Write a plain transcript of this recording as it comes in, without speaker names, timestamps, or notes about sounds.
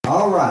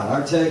All right,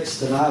 our text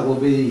tonight will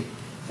be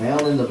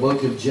found in the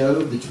book of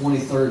Job, the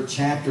 23rd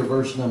chapter,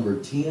 verse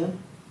number 10.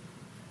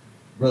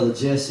 Brother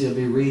Jesse will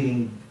be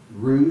reading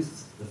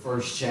Ruth, the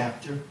first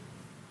chapter,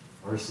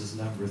 verses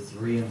number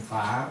 3 and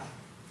 5.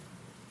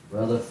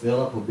 Brother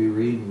Philip will be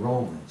reading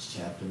Romans,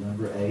 chapter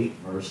number 8,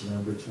 verse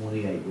number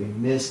 28. We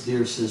missed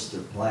dear Sister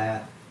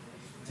Platt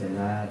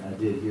tonight. I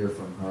did hear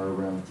from her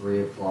around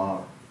 3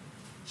 o'clock.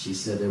 She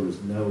said there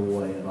was no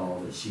way at all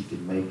that she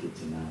could make it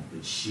tonight,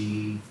 but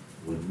she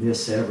would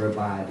miss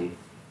everybody.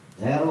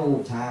 That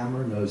old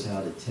timer knows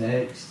how to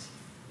text,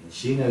 and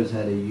she knows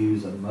how to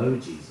use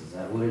emojis. Is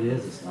that what it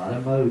is? It's not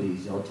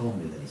emojis. Y'all told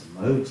me that. It's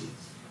emojis.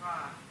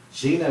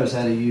 She knows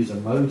how to use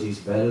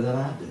emojis better than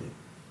I do.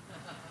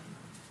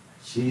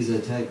 She's a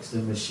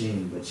texting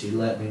machine, but she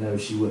let me know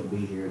she wouldn't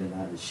be here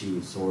tonight, that she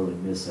would sorely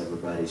miss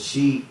everybody.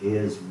 She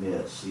is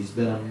missed. She's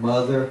been a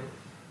mother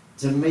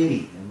to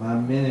me in my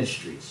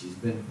ministry. She's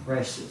been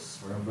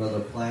precious. Her and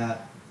Brother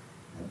Platt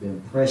have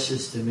been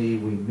precious to me.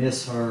 We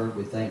miss her.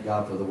 We thank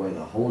God for the way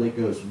the Holy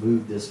Ghost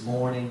moved this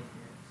morning.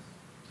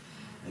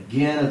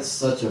 Again, it's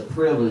such a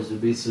privilege to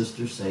be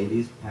Sister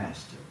Sadie's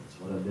pastor.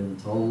 That's what I've been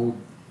told.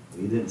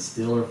 We didn't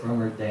steal her from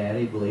her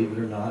daddy. Believe it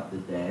or not, the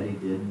daddy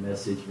did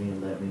message me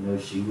and let me know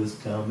she was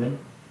coming.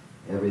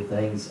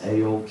 Everything's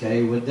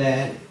A-OK with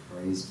Daddy.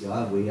 Praise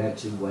God. We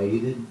actually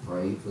waited and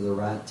prayed for the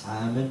right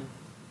timing.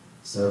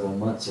 Several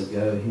months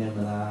ago, him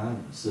and I,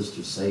 and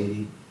Sister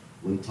Sadie,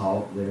 we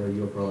talked there.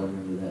 You'll probably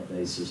remember that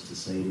day, Sister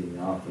Sadie in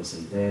the office,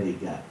 and Daddy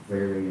got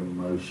very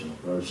emotional.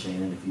 Brother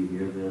Shannon, if you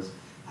hear this,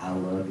 I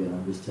love you, and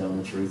I'm just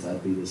telling the truth.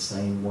 I'd be the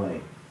same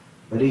way.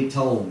 But he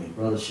told me,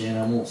 Brother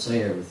Shannon, I won't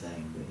say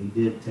everything, but he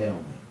did tell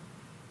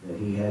me that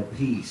he had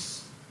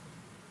peace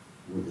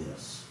with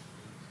this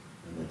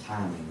and the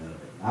timing of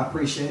it. I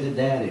appreciate a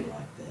daddy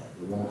like that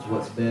that wants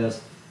what's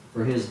best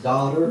for his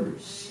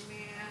daughters.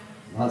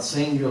 Not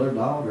singular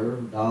daughter.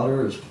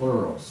 Daughter is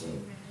plural. So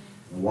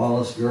the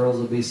Wallace girls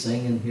will be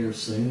singing here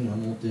soon. I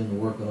want them to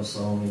work on a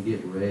song and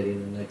get ready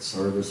in the next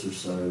service or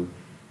so.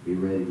 Be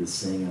ready to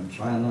sing. I'm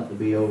trying not to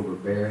be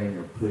overbearing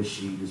or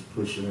pushy, just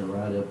pushing her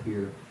right up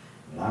here.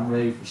 But I'm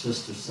ready for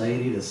Sister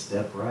Sadie to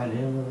step right in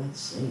and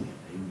let's sing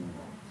it. Amen.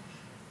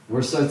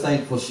 We're so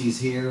thankful she's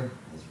here.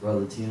 As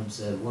Brother Tim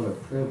said, what a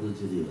privilege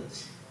it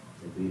is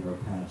to be her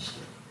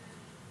pastor.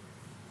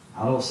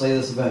 I don't say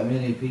this about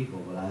many people,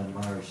 but I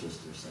admire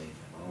Sister Sadie.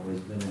 I've always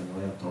been that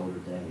way. I've told her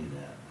daddy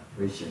that. I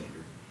appreciate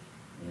her.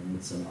 And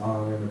it's an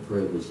honor and a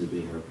privilege to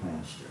be her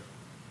pastor.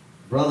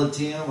 Brother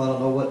Tim, I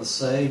don't know what to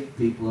say.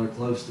 People are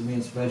close to me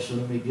and special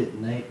to me get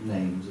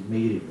names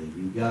immediately.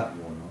 You got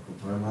one,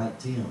 Uncle Termite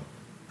Tim.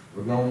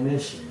 We're going to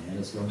miss you, man.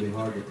 It's going to be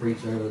hard to preach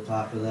over the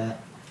top of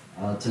that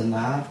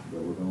tonight,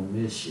 but we're going to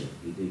miss you.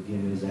 He did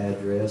give me his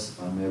address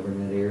if I'm ever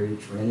in that area.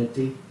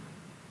 Trinity,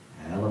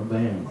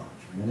 Alabama.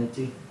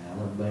 Trinity,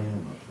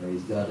 Alabama.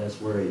 Praise God,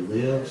 that's where he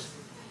lives.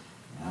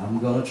 I'm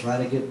going to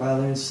try to get by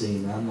there and see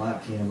him. I'm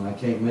like him. I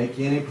can't make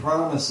any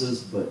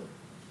promises, but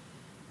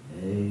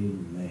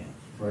amen.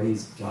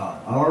 Praise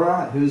God. All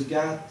right, who's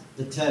got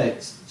the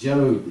text?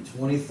 Job, the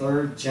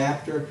 23rd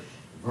chapter,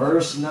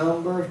 verse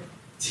number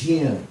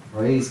 10.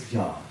 Praise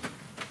God.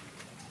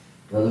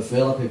 Brother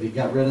Philip, have you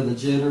got rid of the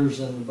jitters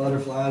and the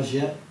butterflies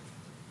yet?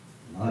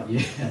 Not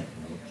yet.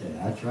 Okay,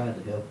 I tried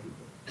to help you.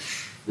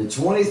 The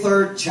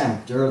 23rd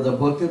chapter of the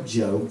book of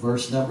Job,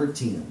 verse number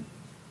 10.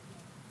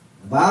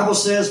 The Bible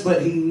says,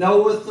 but he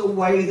knoweth the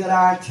way that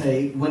I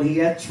take. When he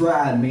hath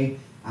tried me,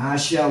 I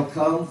shall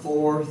come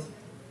forth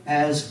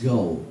as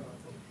gold.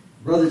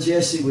 Brother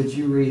Jesse, would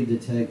you read the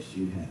text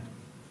you have?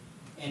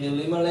 And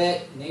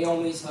Elimelech,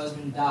 Naomi's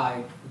husband,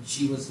 died, and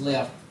she was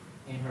left,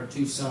 and her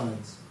 2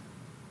 sons.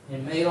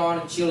 And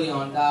Mahlon and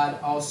Chilion died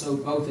also,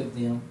 both of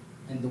them,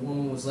 and the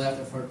woman was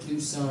left of her 2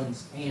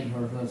 sons and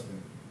her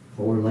husband.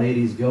 Poor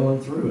lady's going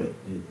through it,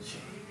 isn't she?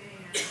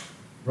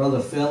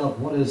 Brother Philip,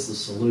 what is the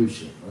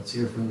solution? Let's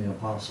hear from the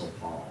Apostle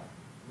Paul.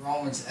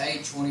 Romans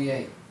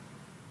 8:28.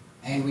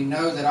 And we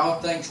know that all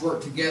things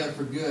work together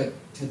for good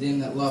to them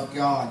that love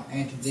God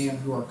and to them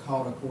who are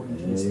called according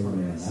to His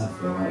purpose. I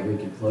feel like we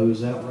could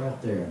close out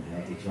right there and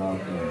have the job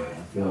done.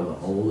 I feel the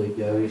Holy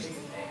Ghost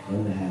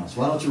in the house.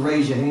 Why don't you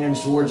raise your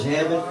hands towards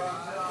heaven?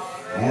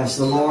 Ask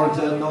the Lord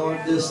to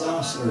anoint this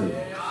thy servant.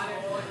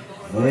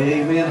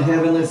 Amen.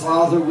 Heavenly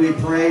Father, we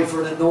pray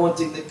for an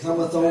anointing that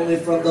cometh only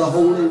from the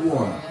Holy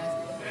One.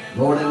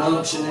 Lord, an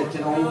unction that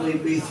can only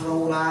be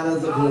thrown out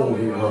of the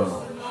glory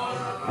world.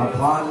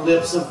 Upon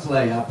lips of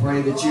clay, I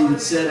pray that you would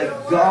set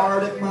a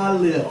guard at my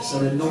lips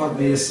and anoint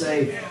me to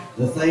say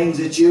the things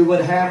that you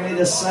would have me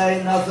to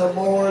say, nothing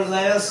more or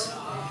less.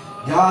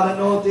 God,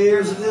 anoint the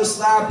ears of this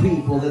thy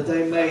people that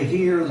they may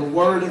hear the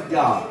word of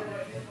God.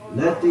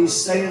 Let these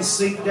sayings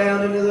sink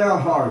down into their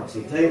hearts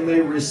that they may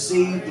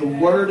receive the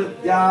word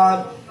of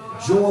God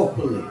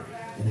joyfully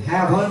and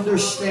have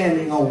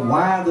understanding on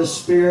why the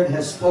Spirit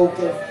has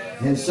spoken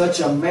in such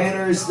a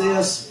manner as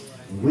this.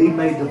 We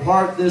may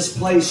depart this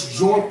place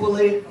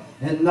joyfully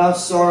and not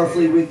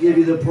sorrowfully. We give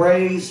you the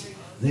praise,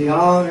 the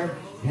honor,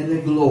 and the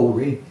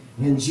glory.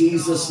 In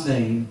Jesus'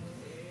 name,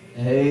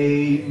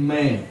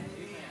 amen.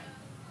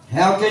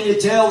 How can you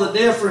tell the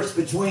difference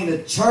between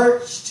a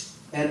churched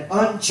and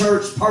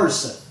unchurched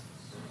person?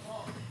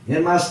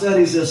 In my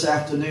studies this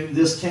afternoon,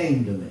 this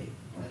came to me.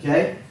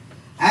 Okay?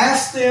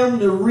 Ask them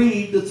to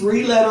read the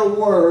three-letter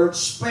word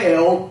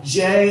spelled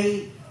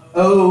J-O-B.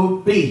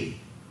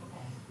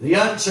 The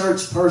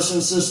unchurched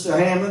person, Sister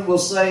Hammond, will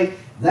say,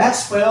 that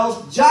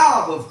spells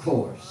job, of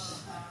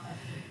course.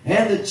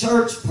 And the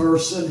church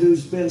person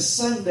who's been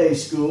Sunday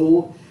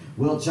school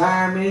will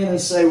chime in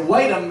and say,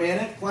 wait a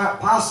minute, quite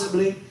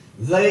possibly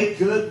they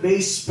could be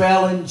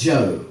spelling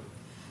Job.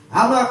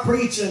 I'm not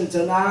preaching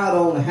tonight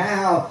on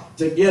how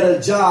to get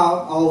a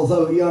job,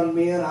 although young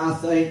men, I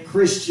think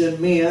Christian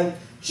men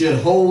should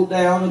hold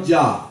down a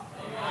job.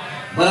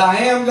 But I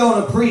am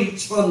going to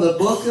preach from the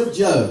book of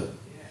Job.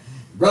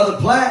 Brother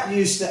Platt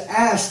used to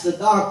ask the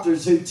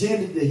doctors who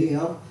tended to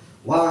him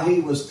while he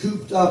was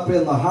cooped up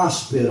in the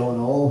hospital,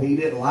 and he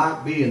didn't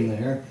like being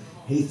there.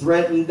 He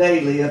threatened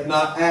daily, if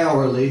not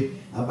hourly,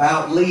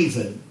 about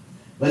leaving.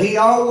 But he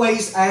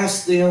always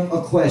asked them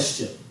a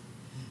question.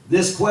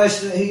 This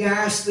question he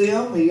asked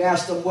them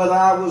whether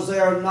I was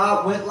there or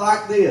not, went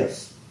like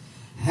this.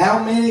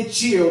 How many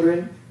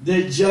children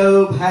did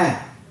Job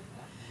have?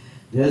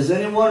 Does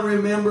anyone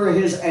remember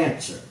his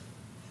answer?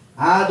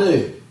 I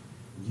do.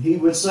 He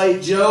would say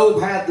Job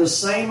had the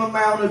same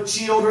amount of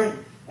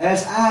children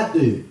as I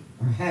do,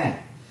 or had.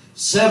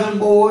 7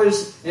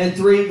 boys and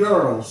 3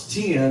 girls,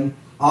 10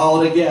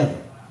 altogether.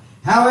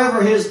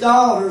 However, his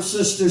daughter,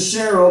 Sister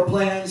Cheryl,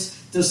 plans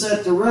to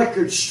set the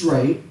record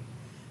straight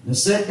and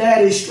set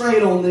Daddy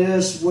straight on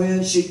this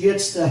when she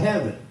gets to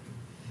heaven.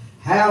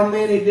 How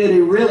many did he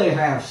really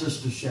have,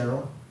 Sister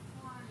Cheryl?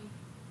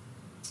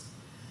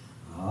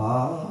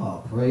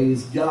 20.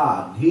 Praise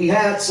God. He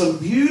had some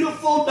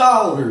beautiful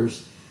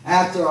daughters.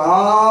 After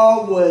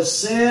all was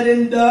said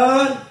and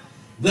done,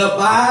 the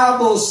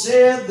Bible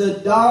said the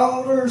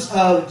daughters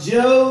of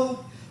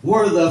Job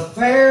were the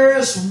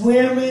fairest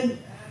women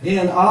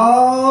in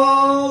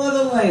all of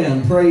the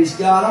land. Praise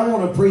God. I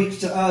want to preach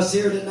to us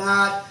here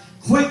tonight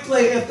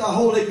quickly if the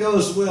Holy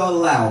Ghost will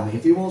allow me.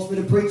 If He wants me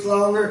to preach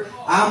longer,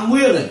 I'm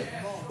willing.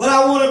 But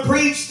I want to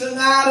preach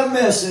tonight a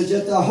message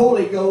that the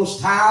Holy Ghost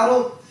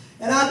titled,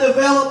 and I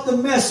developed the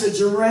message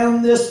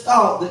around this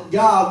thought that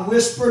God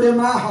whispered in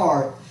my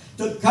heart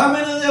to come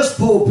into this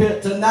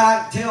pulpit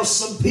tonight and tell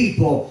some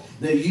people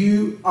that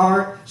you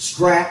aren't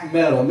scrap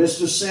metal.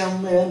 Mr.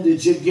 Salman,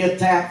 did you get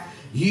that?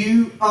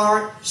 You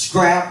aren't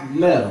scrap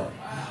metal.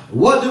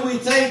 What do we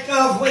think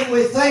of when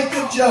we think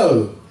of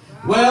Job?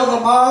 Well, the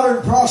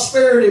modern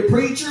prosperity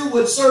preacher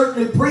would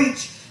certainly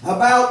preach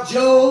about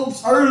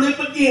Job's early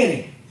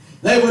beginning.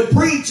 They would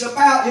preach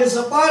about his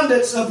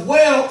abundance of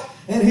wealth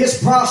and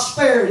his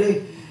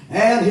prosperity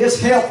and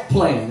his health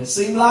plan. It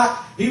seemed like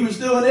he was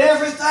doing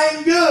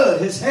everything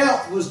good. His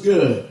health was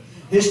good.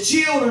 His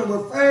children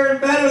were faring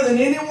better than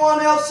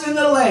anyone else in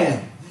the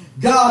land.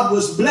 God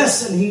was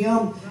blessing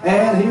him,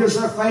 and here's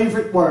our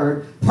favorite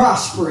word,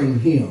 prospering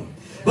him.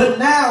 But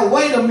now,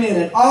 wait a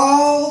minute,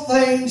 all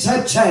things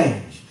have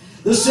changed.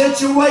 The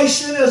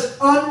situation is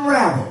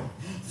unraveled.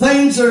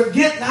 Things are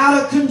getting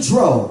out of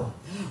control.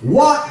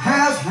 What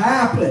has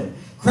happened?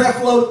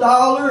 Creflo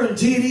Dollar and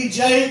T.D.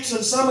 Jakes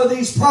and some of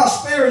these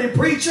prosperity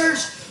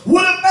preachers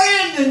would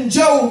abandon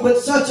Job at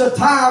such a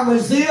time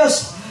as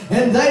this,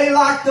 and they,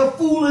 like the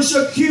foolish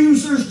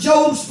accusers,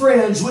 Job's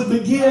friends, would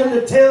begin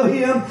to tell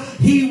him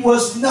he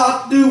was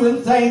not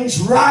doing things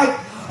right,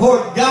 or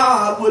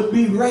God would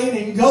be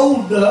raining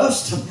gold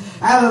dust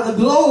out of the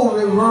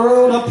glory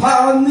world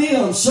upon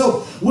them.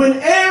 So when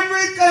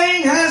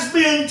everything has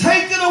been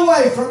taken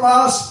away from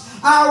us,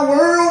 our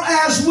world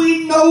as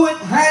we know it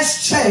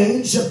has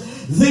changed,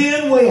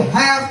 then we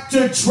have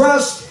to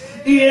trust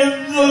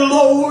in the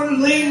Lord.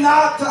 Lean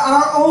not to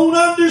our own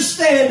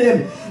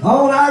understanding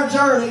on our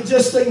journey.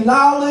 Just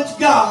acknowledge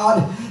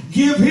God.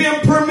 Give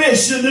Him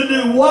permission to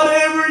do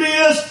whatever it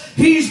is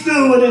He's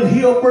doing, and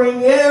He'll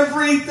bring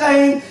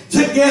everything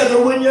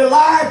together. When your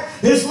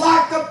life is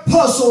like a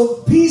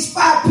puzzle, piece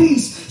by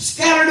piece,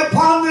 scattered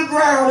upon the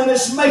ground, and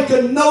it's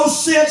making no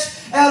sense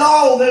at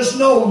all. There's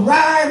no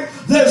rhyme.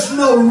 There's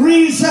no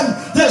reason.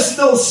 There's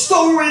no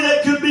story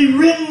that could be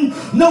written.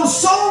 No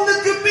song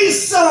that could be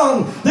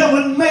sung that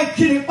would make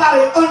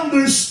anybody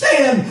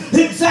understand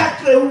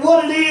exactly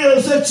what it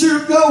is that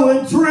you're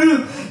going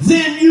through.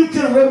 Then you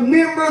can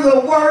remember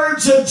the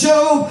words of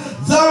Job.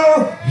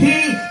 Though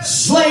He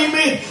slay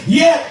me,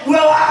 yet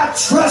will I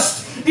trust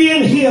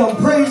in Him.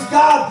 Praise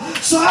God.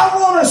 So I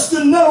want us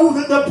to know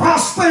that the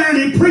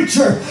prosperity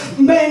preacher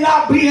may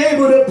not be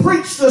able to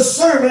preach the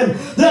sermon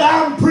that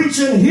I'm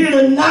preaching here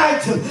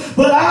tonight,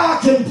 but I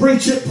can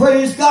preach it,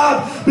 praise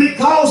God,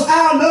 because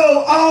I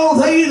know all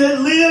they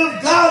that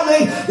live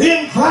godly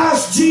in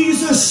Christ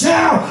Jesus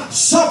shall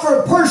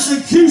suffer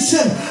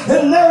persecution,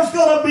 and there's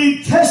going to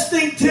be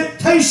testing,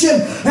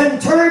 temptation,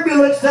 and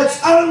turbulence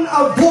that's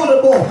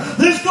unavoidable.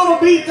 There's going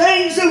to be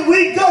things that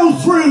we go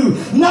through,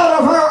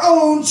 not of our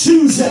own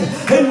choosing. conclusion,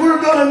 and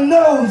we're going to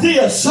know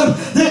this,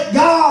 that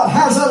God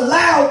has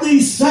allowed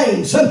these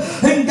things,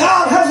 and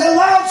God has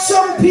allowed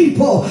some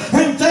people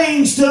and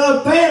things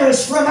to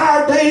vanish from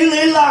our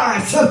daily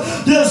lives.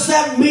 Does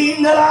that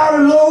mean that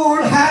our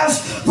Lord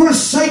has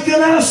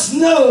forsaken us?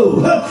 No.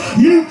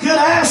 You could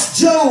ask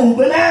Job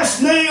and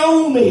ask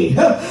Naomi.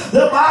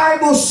 The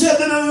Bible said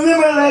that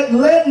Elimelech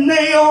led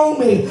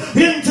Naomi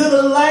into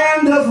the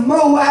land of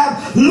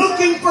Moab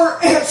looking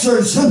for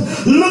answers,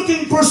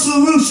 looking for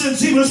solutions.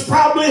 He was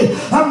probably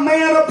a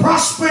man of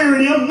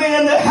prosperity, a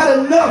man that had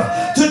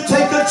enough to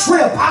take a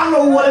trip. I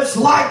know what it's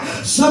like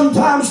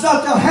sometimes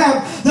not to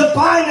have the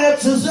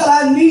finances that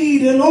I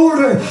need in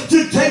order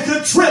to take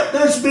a trip.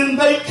 There's been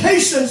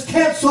vacations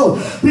canceled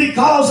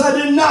because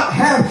I did not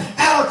have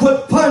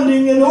adequate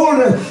funding in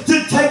order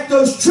to take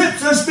those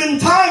trips. There's been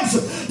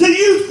times the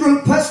youth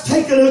group has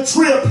taken a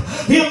trip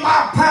in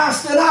my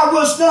past that I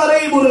was not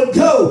able to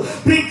go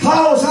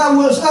because I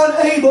was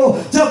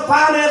unable to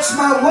finance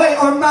my way,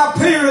 or my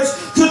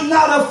parents could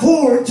not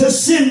afford to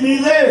send me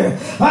there.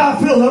 I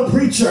feel a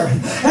preacher.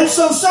 And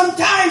so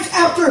sometimes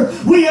after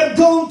we have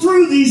gone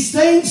through these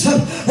things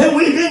and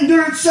we've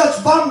endured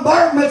such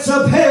bombardments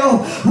of hell,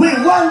 we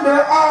wonder,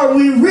 are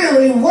we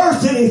really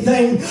worth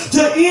anything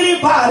to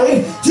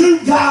anybody,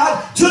 to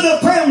God, to the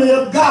family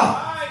of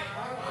God?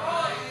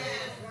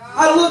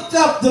 I looked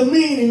up the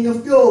meaning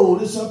of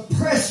gold. It's a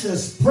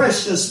precious,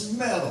 precious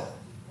metal.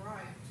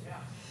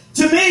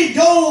 To me,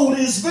 gold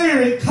is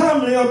very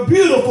comely or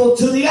beautiful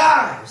to the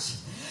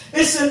eyes.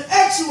 It's an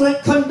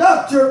excellent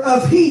conductor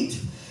of heat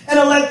and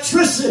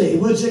electricity.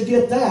 Would you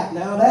get that?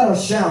 Now that'll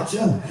shout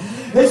you.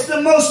 It's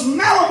the most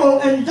malleable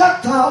and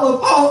ductile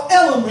of all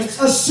elements.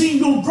 A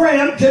single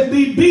gram can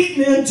be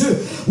beaten into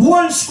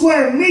 1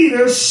 square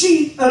meter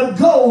sheet of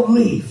gold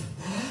leaf.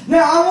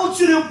 Now I want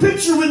you to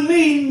picture with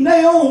me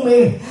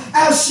Naomi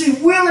as she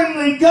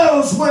willingly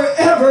goes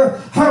wherever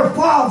her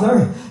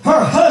father,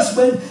 her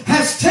husband,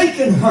 has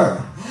taken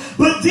her.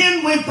 But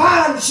then we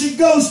find she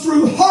goes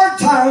through hard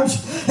times,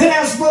 and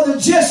as Brother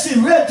Jesse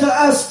read to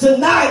us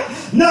tonight,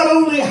 not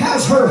only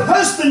has her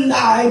husband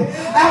died,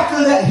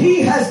 after that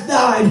he has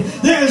died,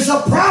 there is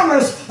a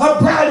promise of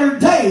brighter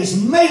days.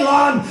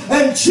 Mahlon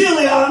and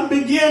Chilion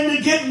begin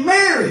to get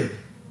married.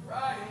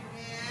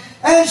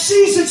 And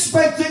she's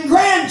expecting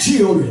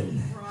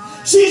grandchildren.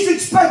 She's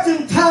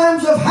expecting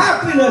times of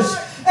happiness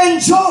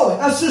and joy,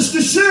 as Sister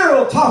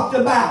Cheryl talked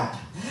about.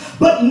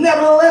 But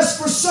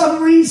nevertheless, for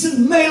some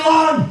reason,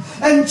 Mahlon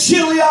and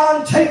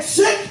Chilion take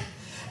sick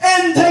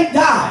and they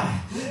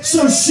die.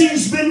 So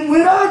she's been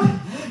widowed,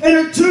 and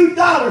her 2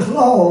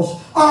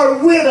 daughters-in-law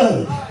are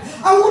widowed.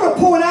 I want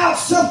to point out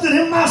something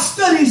in my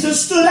studies that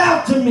stood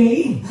out to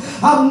me.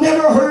 I've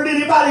never heard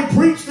anybody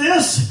preach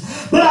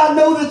this, but I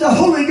know that the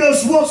Holy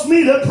Ghost wants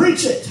me to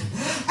preach it.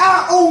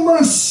 I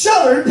almost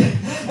shuddered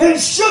and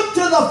shook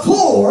to the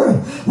floor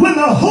when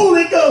the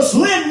Holy Ghost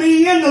led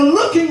me into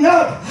looking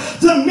up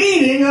the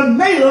meaning of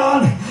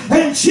Mahlon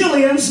and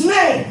Chilion's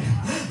name.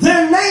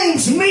 Their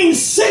names mean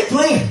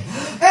sickly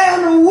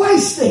and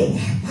wasting.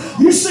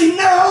 You see,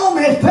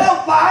 Naomi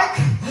felt like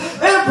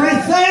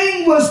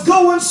everything was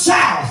going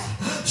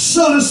south,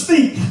 so to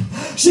speak.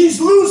 She's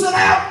losing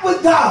out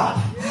with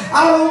God.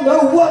 I don't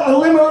know what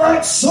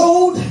Elimelech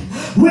sold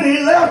when he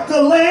left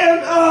the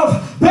land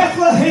of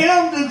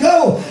Bethlehem to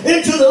go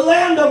into the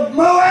land of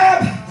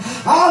Moab.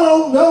 I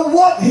don't know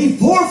what he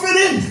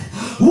forfeited,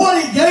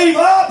 what he gave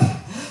up.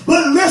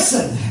 But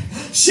listen,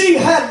 she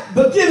had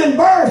given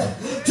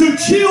birth to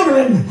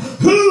children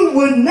who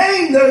would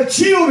name their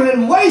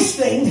children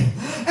wasting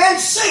and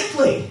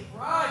sickly.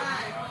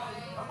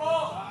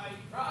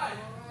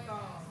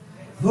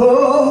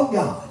 Oh,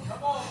 God.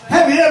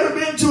 Have you ever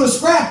been to a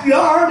scrap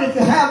yard? If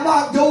you have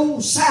not, go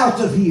south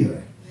of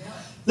here.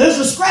 There's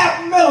a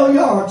scrap metal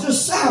yard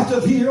just south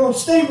of here on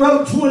State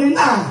Road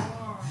 29.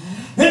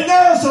 And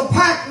there's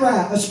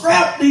a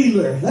scrap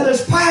dealer that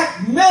has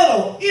packed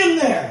metal in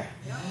there.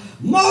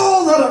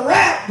 More than a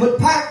rat would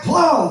pack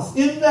cloth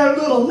in their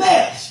little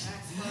nest.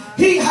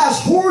 He has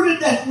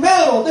hoarded that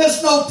metal.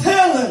 There's no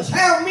telling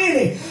how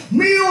many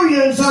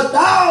millions of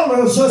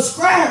dollars of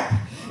scrap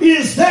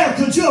is there.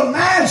 Could you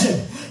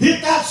imagine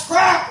if that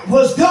scrap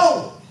was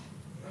gold?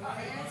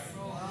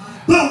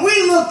 But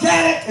we look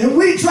at it and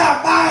we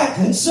drive by it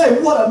and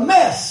say, what a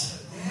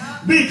mess.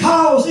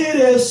 Because it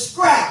is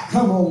scrap.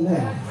 Come on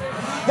now.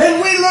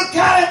 And we look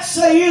at it and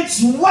say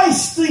it's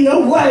wasting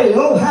away.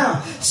 Oh,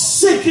 how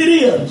sick it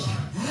is.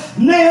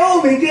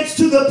 Naomi gets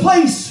to the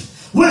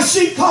place where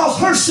she calls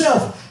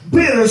herself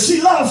bitter.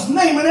 She loves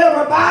naming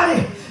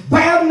everybody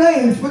bad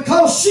names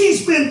because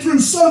she's been through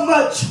so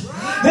much.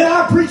 And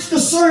I preached a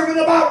sermon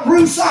about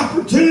Ruth's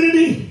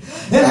opportunity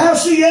and how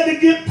she had to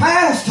get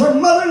past her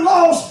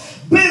mother-in-law's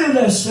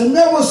bitterness. And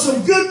there were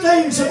some good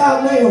things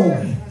about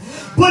Naomi.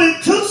 But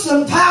it took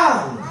some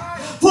time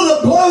for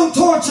the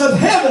blowtorch of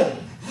heaven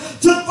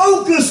to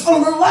focus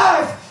on the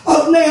life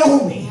of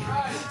Naomi.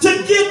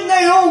 To get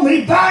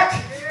Naomi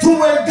back to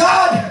where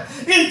God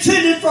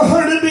intended for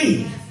her to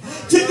be.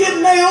 To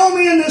get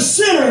Naomi in the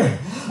center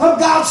of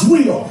God's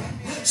will.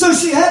 So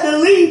she had to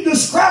leave the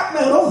scrap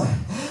metal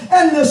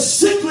and the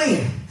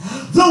sickly,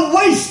 the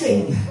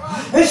wasting.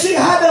 And she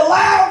had to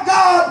allow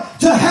God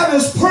to have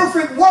His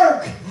perfect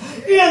work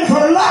in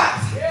her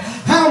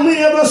life. How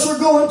many of us are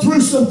going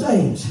through some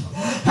things?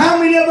 How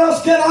many of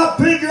us cannot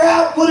figure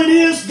out what it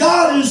is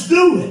God is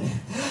doing?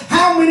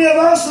 How many of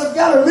us have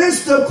got a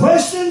list of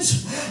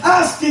questions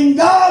asking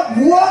God,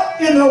 what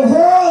in the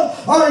world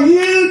are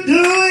you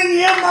doing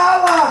in my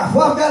life?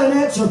 Well, I've got an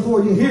answer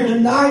for you here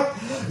tonight.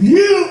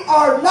 You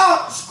are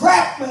not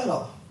scrap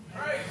metal.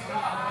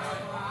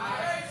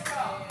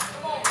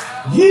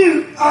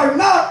 You are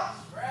not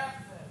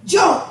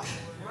junk.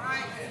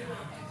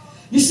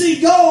 You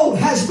see, gold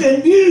has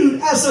been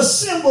viewed as a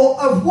symbol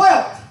of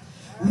wealth,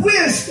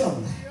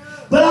 wisdom.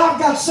 But I've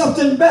got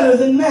something better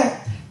than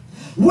that.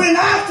 When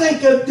I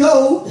think of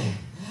gold,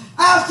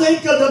 I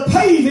think of the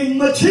paving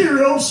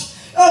materials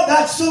of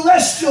that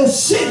celestial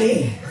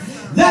city.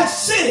 That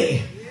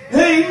city,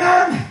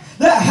 amen,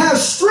 that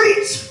has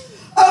streets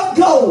of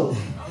gold.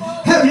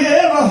 Have you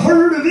ever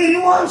heard of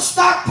anyone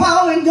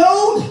stockpiling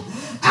gold?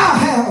 I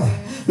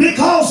have,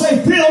 because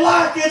they feel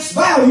like its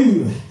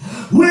value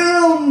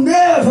will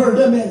never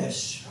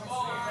diminish.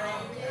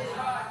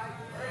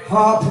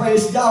 Oh,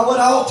 praise God. When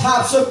all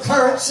types of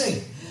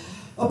currency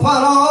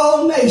upon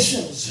all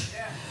nations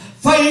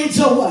fades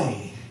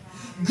away,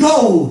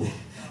 gold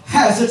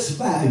has its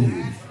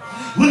value.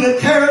 When the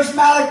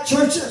charismatic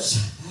churches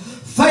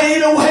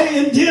fade away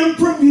and dim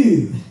from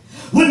view,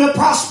 when the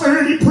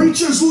prosperity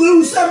preachers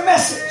lose their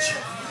message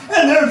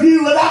and their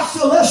view of that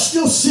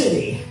celestial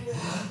city,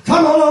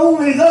 come on,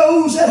 only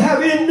those that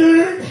have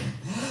endured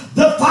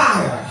the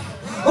fire,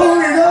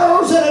 only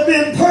those that have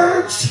been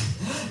purged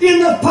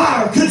in the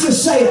fire. Could you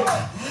say it?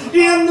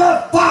 In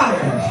the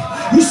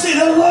fire. You see,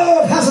 the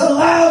Lord has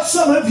allowed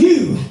some of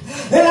you,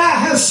 and I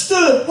have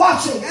stood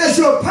watching as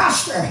your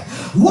pastor,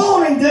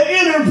 wanting to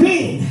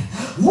intervene,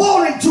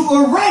 wanting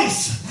to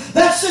erase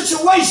that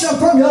situation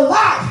from your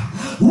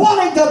life,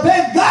 wanting to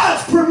beg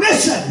God's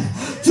permission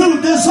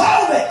to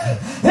dissolve it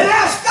and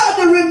ask God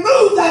to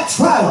remove that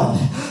trial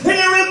and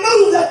to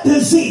remove that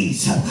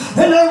disease and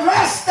to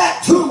arrest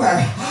that tumor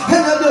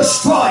and to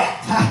destroy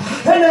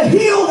it and to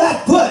heal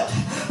that foot.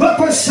 But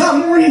for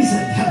some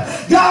reason,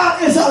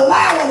 God is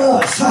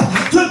allowing us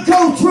to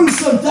go through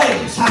some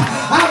things.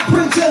 I'm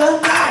preaching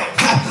tonight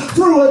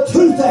through a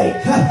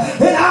toothache,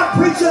 and I'm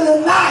preaching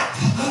tonight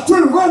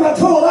through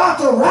rheumatoid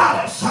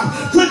arthritis.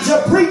 Could you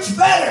preach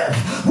better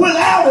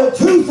without a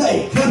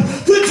toothache?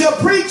 Could you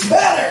preach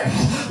better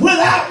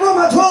without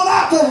rheumatoid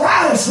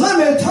arthritis? Let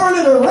me turn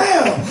it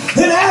around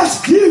and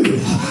ask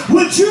you,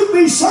 would you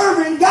be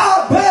serving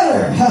God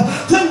better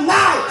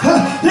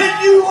tonight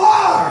than you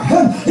are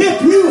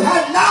if you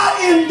had not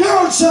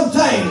endured some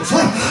things,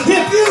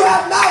 if you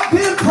had not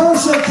been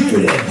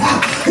persecuted,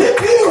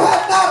 if you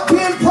had not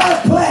been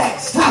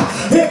perplexed,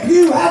 if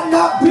you had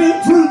not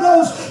been through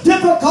those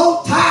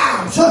difficult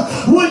times?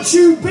 Would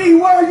you be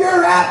where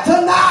you're at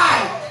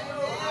tonight?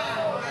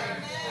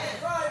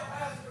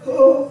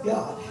 Oh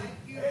God.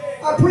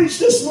 I preached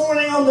this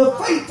morning on the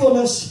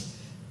faithfulness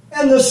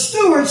and the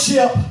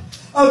stewardship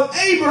of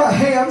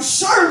Abraham's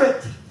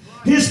servant,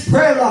 his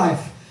prayer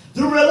life,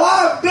 the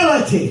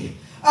reliability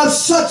of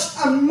such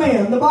a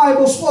man. The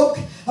Bible spoke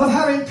of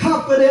having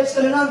confidence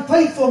in an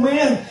unfaithful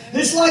man.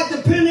 It's like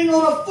depending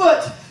on a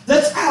foot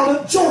that's out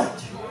of joint.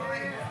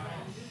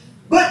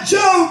 But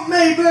Job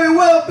may very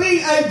well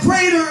be a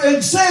greater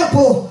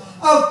example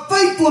of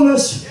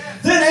faithfulness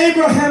than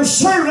Abraham's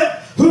servant,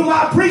 whom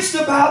I preached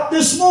about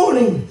this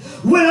morning.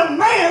 When a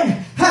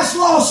man has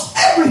lost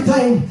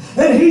everything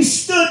and he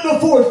stood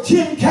before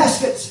 10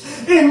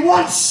 caskets in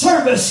one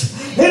service,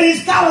 and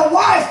he's got a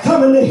wife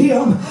coming to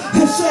him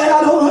and saying,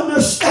 I don't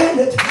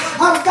understand it.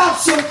 I've got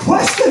some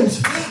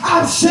questions.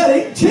 I'm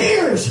shedding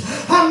tears.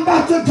 I'm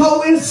about to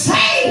go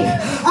insane.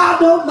 I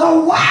don't know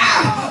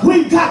why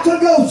we've got to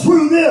go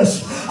through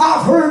this.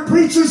 I've heard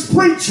preachers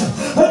preach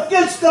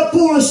against the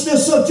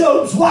foolishness of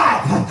Job's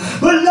wife,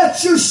 but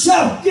let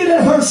yourself get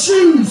in her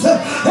shoes and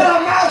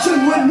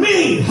imagine with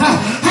me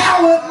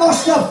how it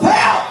must have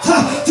felt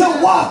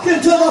to walk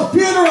into the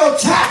funeral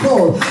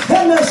chapel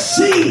and to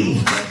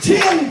see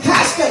 10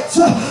 caskets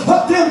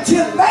of them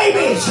 10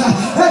 babies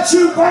that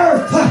you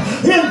birthed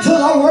into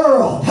the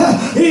world,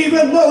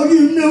 even though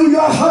you knew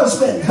your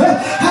husband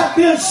had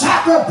been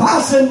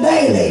sacrificing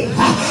daily,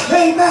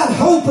 amen,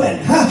 hoping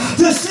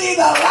to see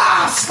the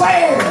life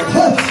spared,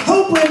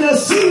 hoping to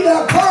see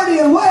their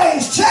partying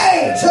ways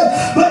change.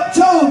 But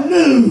Job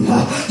knew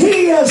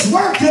he is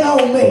working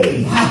on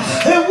me,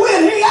 and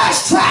when he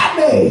has tried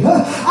me,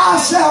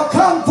 I shall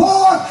come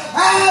forth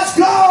as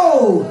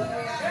gold.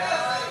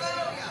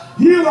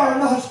 You are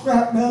not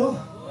scrap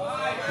metal.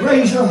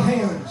 Raise your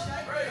hands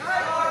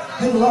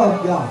and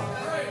love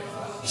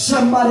God.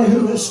 Somebody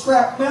who is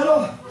scrap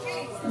metal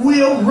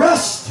will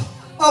rust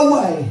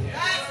away.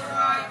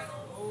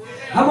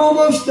 I'm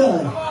almost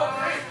done.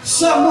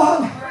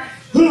 Someone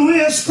who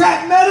is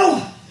scrap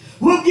metal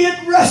will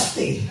get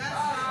rusty.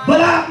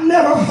 But I've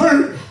never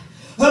heard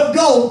of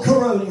gold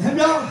corroding. Have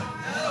y'all?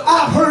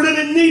 I've heard it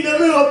in need a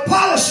little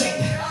polishing.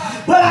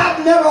 but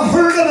I've never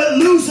heard of it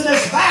losing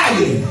its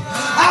value.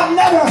 I've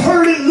never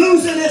heard it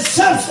losing its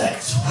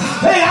substance.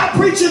 Hey, I'm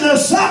preaching to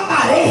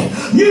somebody.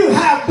 You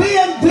have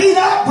been beat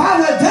up by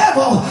the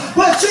devil,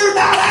 but you're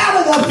not out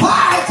of the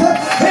fight,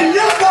 and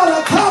you're going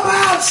to come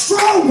out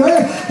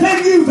stronger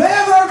than you've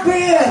ever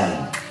been.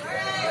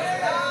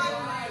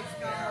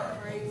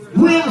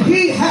 When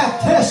he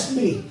hath tested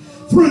me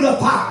through the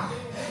fire,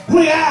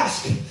 we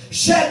ask,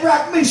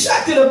 Shadrach,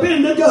 Meshach, and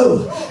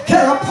Abednego,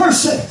 can a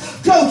person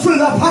go through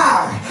the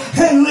fire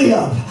and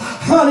live?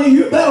 Honey,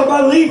 you better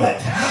believe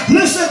it.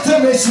 Listen to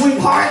me,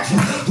 sweetheart.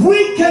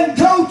 We can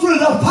go through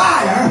the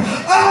fire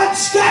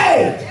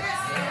unscathed,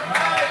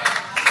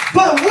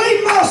 but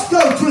we must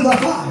go through the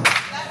fire.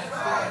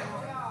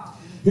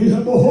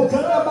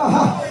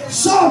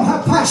 Some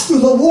have passed through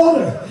the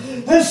water,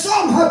 and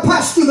some have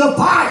passed through the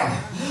fire.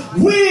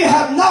 We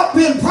have not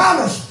been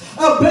promised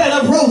a bed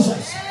of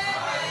roses.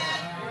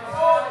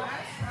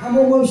 I'm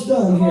almost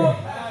done here.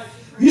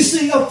 You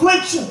see,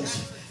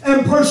 afflictions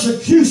and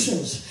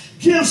persecutions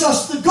gives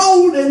us the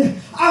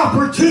golden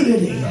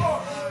opportunity,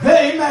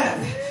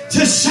 amen,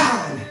 to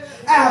shine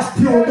as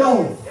pure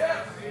gold.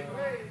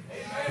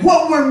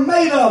 What we're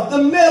made of,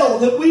 the metal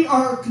that we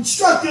are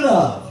constructed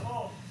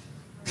of,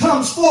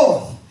 comes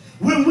forth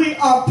when we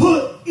are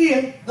put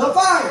in the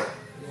fire.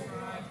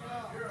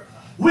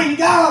 When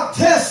God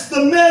tests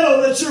the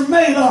metal that you're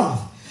made of,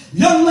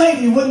 young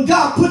lady, when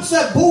God puts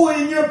that boy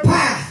in your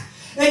path,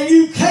 and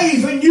you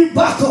cave and you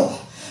buckle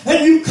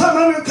and you come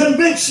under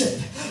conviction,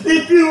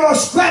 if you are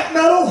scrap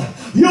metal,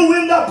 you'll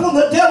end up on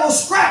the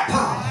devil's scrap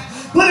pile.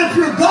 But if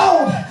you're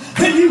gold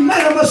and you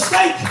made a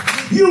mistake,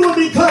 you will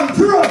become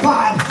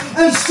purified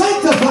and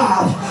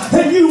sanctified,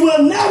 and you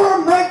will never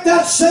make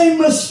that same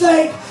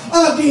mistake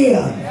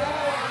again.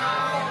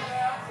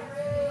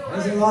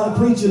 There's a lot of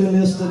preaching in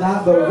this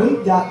tonight, but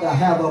we've got to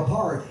have a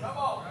party.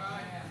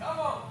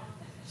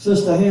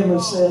 Sister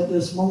Hammond said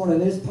this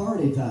morning, it's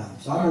party time.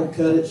 So I'm going to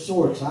cut it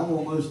short, so I'm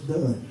almost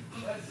done.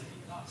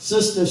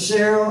 Sister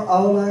Cheryl,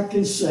 all I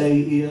can say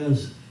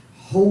is,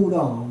 hold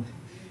on,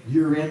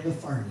 you're in the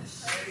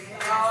furnace.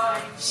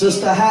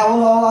 Sister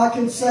Howell, all I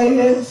can say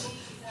is,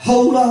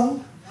 hold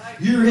on,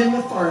 you're in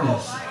the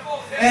furnace.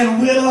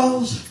 And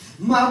widows,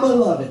 my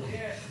beloved,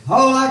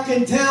 all I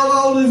can tell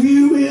all of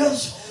you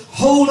is,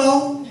 hold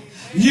on,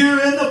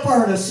 you're in the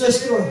furnace.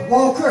 Sister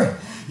Walker,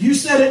 you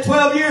said it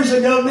 12 years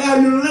ago, now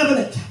you're living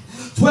it.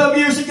 12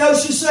 years ago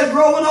she said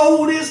growing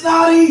old is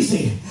not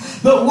easy.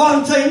 But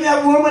one thing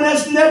that woman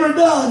has never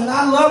done, and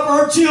I love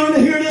her children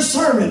to hear this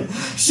sermon,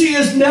 she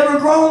has never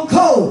grown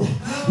cold.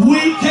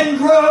 We can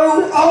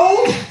grow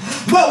old,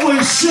 but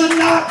we should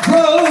not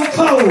grow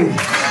cold.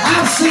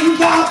 I've seen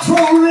God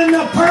throw her in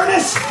the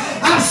furnace.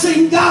 I've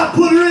seen God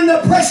put her in the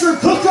pressure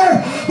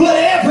cooker, but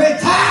every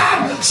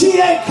time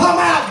she ain't come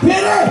out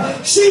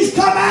bitter, she's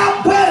come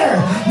out better.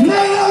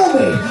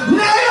 Naomi,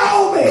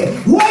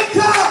 wake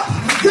up.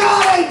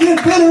 God ain't been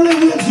bitterly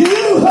with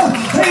you.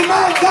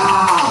 Amen.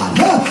 God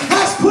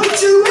has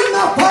put you in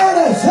the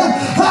furnace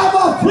of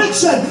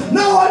affliction,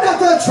 knowing that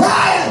the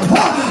trying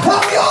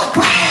of your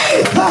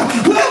faith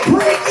will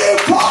bring you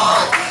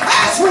forth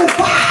as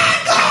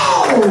refined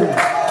gold.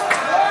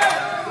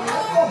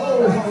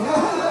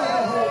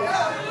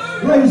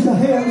 Raise the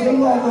hands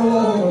along the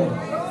Lord.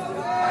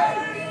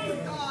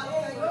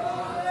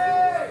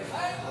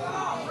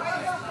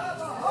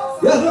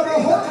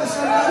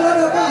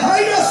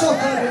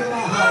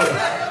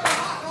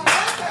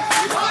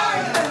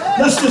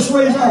 Let's just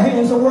raise our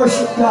hands and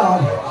worship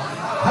God.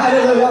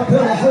 Hallelujah. I feel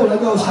the Holy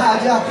Ghost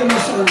hijacking the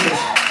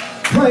service.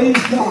 Praise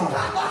God.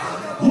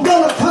 You're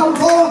going to come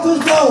forth as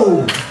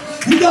gold.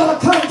 You're going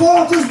to come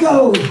forth as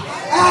gold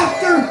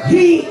after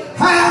He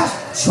has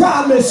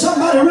tried me.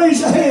 Somebody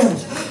raise your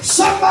hands.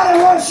 Somebody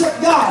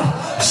worship God.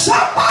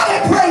 Somebody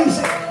praise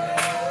Him.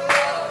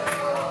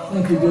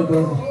 Thank you, good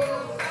brother.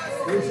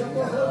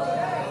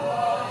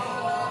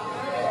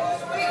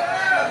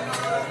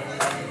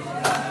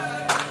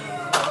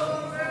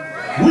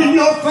 When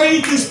your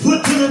faith is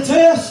put to the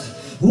test,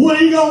 what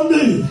are you going to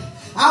do?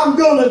 I'm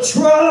going to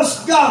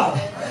trust God,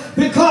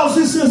 because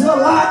this is a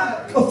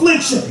light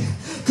affliction,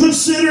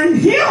 considering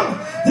Him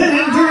that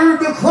endured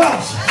the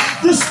cross,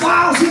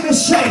 despising the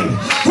shame,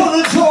 for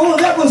the joy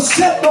that was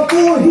set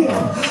before Him.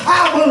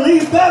 I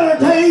believe better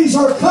days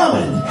are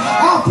coming.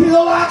 I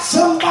feel like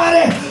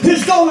somebody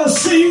is going to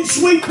sing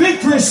sweet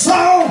victory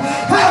song.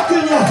 How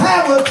can you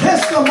have a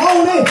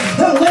testimony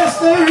unless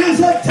there is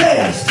a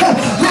test?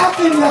 How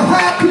can you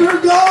have pure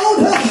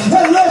gold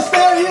unless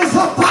there is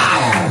a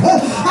fire?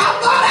 I'm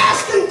not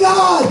asking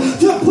God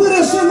to put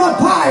us in the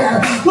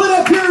fire, but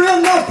if you're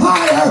in the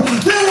fire,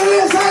 then there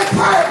is a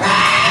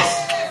purpose.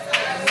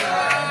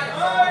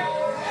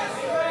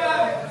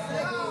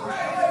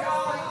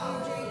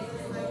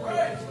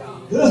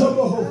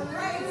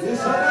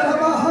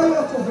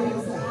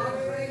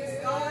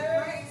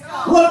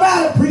 What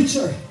about it,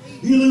 preacher?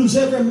 You lose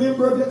every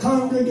member of your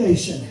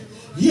congregation,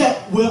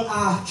 yet will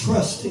I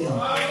trust Him.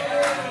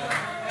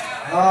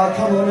 Oh,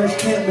 come on, this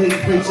can't be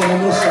preaching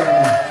in this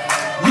sermon.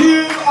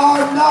 You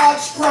are not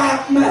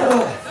scrap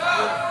metal.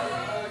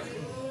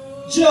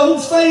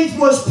 Job's faith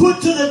was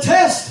put to the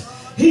test.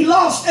 He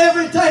lost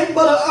everything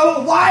but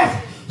a wife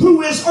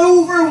who is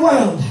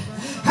overwhelmed.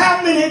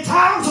 How many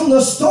times on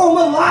the storm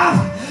of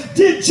life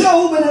did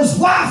Job and his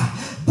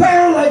wife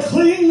barely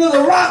cling to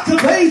the rock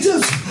of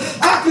ages?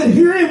 I could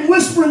hear him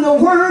whispering the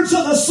words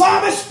of the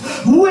psalmist,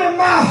 when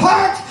my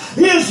heart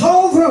is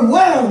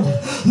overwhelmed,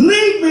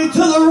 lead me to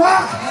the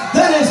rock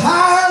that is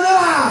higher than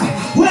I.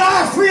 When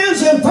our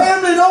friends and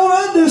family don't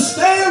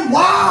understand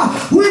why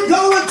we're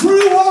going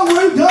through what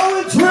we're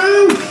going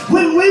through,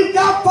 when we've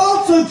got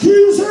false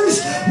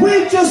accusers,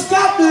 we've just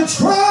got to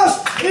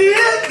trust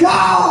in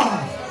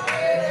God.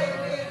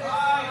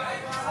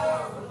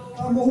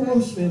 I'm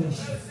almost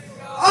finished.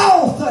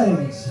 All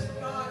things.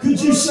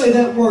 Could you say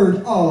that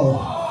word?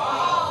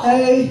 All.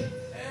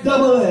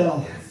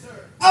 A-double-L.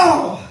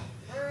 All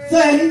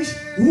things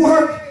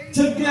work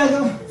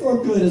together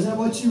for good. Is that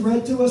what you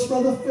read to us,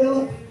 Brother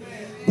Philip?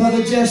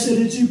 Brother Jesse,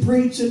 did you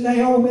preach that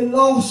Naomi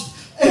lost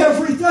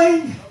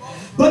everything?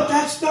 But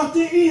that's not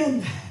the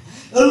end.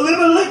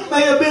 Elimelech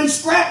may have been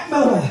scrap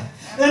metal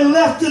and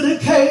left to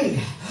decay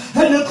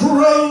and to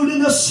corrode in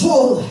the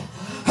soil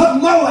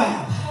of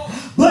Moab.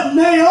 But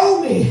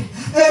Naomi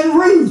and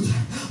Ruth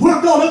were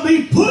going to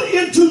be put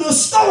into the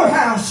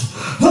storehouse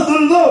of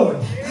the Lord.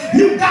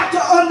 You've got to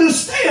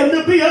understand,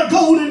 to be a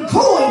golden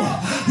coin,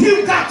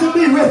 you've got to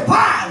be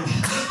refined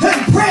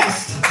and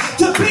pressed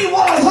to be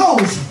one of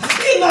those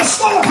in the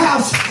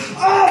storehouse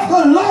of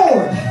the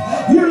Lord.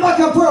 You're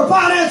looking for a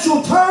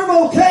financial term,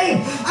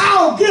 okay?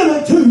 I'll give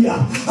it to you.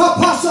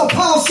 Apostle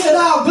Paul said,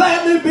 I'll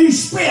gladly be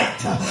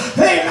spent.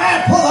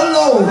 Amen, for the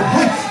Lord.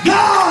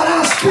 God,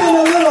 I'll spend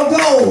a little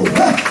gold.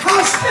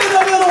 I'll spend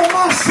a little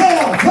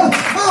myself.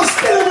 I'll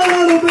spend a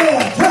little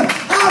bit.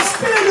 I'll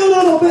spend a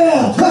little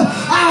bit.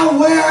 I'll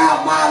wear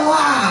out my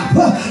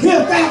life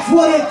if that's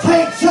what it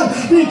takes,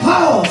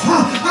 because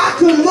I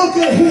could look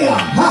at him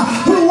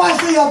who was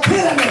the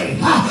epitome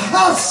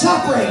of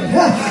suffering,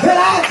 and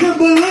I can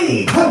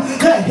believe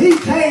that he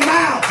came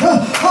out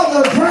of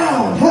the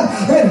ground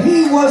and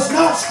he was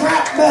not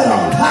scrap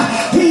metal.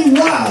 He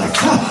was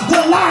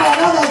the Lion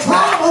of the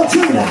tribe of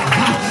Judah.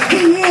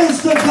 He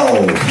is the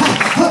gold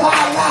of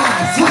our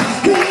lives.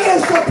 He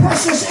is the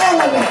precious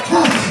element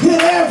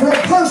in every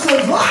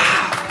person's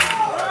life.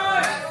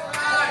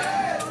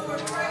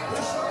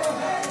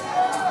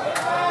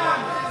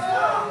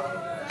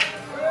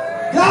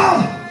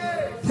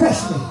 God,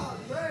 press me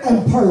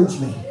and purge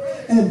me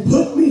and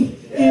put me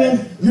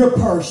in your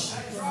purse.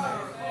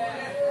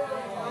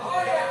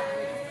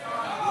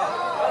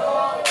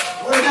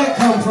 Where'd that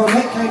come from?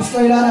 That came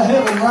straight out of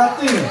heaven right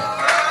there.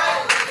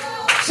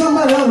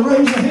 Somebody ought to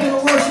raise your hand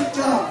and worship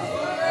God.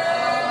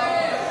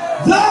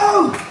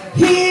 Though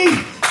he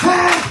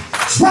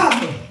hath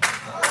tried me,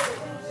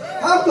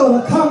 I'm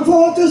going to come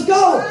forth as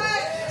gold.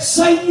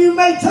 Satan, you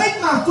may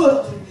take my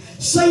foot.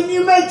 Satan,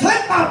 you may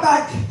take my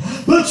back,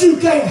 but you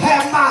can't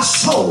have my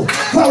soul.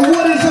 For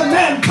what is a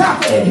man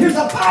profited? Here's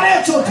a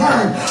financial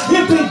term.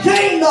 If he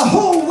gain the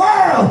whole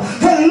world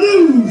and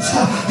lose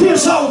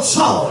his own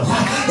soul.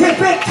 If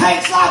it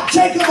takes like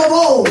Jacob of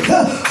old,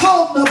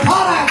 holding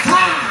upon a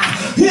tie,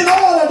 in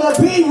order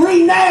to be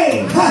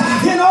renamed,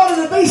 in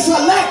order to be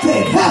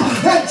selected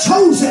and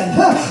chosen,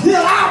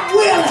 then I'm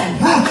willing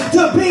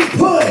to be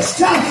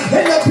pushed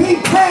and to be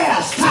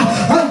pressed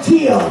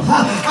until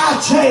I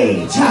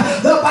change.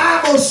 The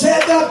Bible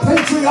said the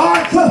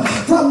patriarch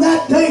from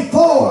that day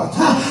forth,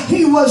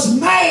 he was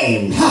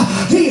maimed,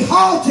 he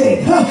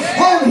halted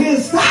on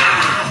his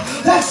thigh.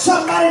 That's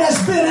somebody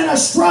that's been in a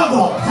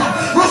struggle.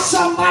 That's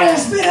somebody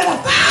that's been in a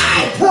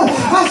fight.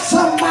 That's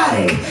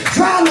somebody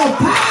trying to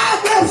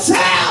find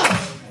themselves.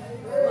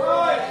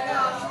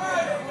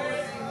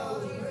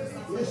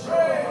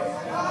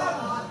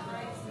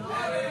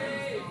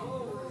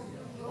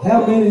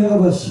 How many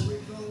of us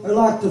are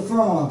like the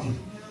frog?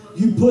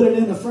 You put it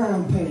in the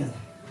frying pan.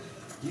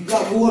 You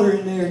got water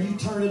in there. You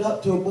turn it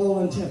up to a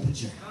boiling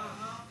temperature.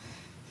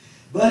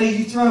 Buddy,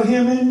 you throw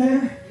him in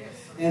there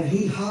and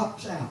he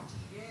hops out.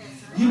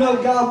 You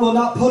know God will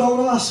not put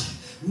on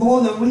us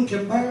more than we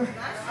can bear.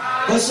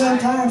 But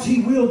sometimes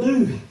he will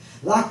do.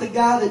 Like the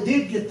guy that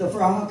did get the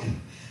frog.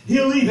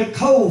 He'll leave it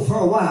cold for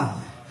a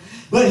while.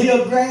 But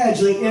he'll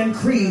gradually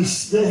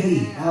increase the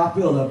heat. I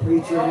feel the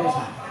preacher in his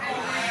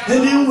house.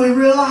 And then we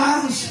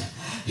realize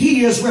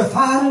he is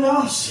refining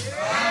us.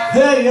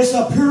 Hey, it's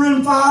a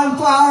purifying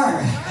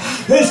fire.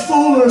 It's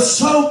full of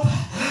soap.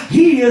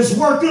 He is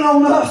working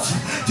on us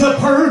to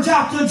purge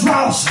out the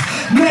dross.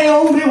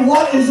 Naomi,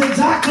 what is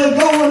exactly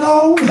going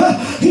on?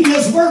 He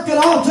is working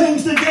all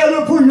things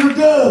together for your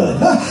good.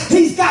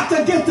 He's got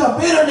to get the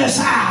bitterness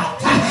out.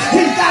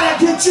 He's got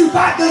to get you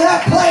back to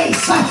that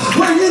place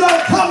where you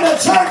don't come to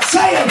church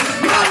saying,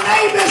 my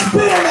name is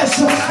bitterness,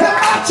 and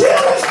my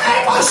children's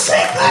name are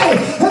sickly,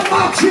 and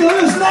my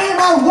children's name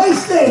are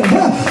wasting.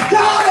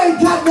 God ain't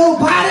got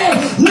nobody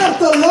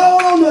left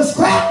alone on the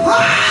scrap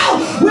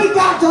pile. We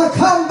got to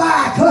come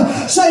back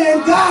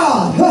saying,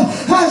 God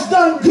has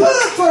done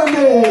good for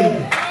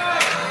me.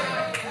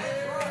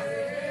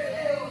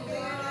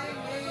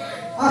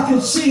 I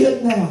can see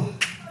it now.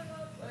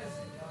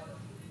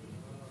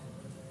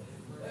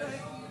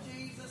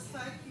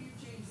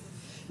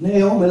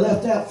 Naomi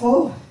left out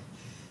full,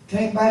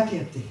 came back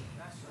empty.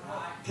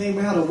 Came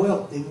out a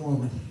wealthy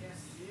woman.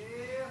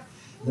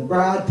 The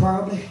bride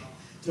probably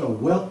to a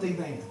wealthy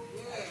man.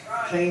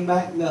 Came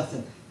back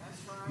nothing.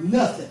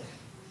 Nothing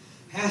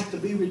has to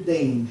be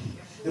redeemed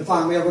if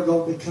I'm ever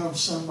going to become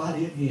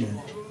somebody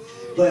again.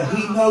 But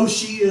he knows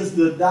she is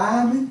the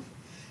diamond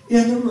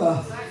in the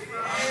rough.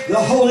 The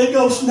Holy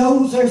Ghost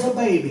knows there's a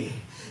baby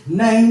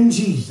named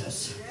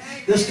Jesus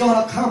that's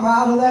going to come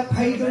out of that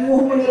pagan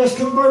woman that has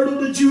converted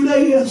to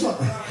Judaism.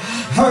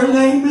 Her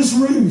name is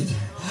Ruth.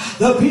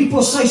 The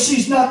people say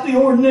she's not the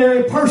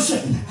ordinary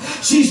person.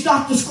 She's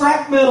not the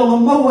scrap metal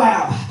of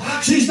Moab.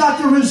 She's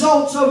not the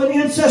results of an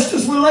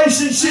incestuous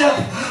relationship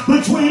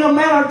between a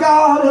man of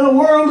God and a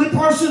worldly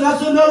person.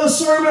 That's another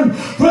sermon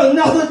for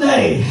another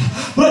day.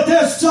 But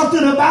there's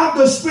something about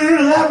the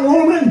spirit of that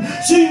woman.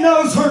 She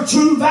knows her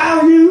true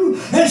value,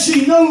 and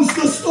she knows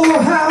the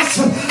storehouse,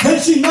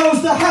 and she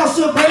knows the house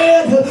of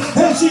bread,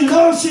 and she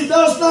knows she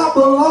does not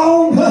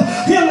belong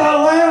in the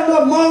land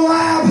of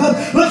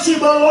Moab, but she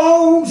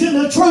belongs in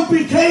the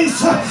trophy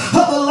case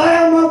of the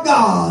Lamb of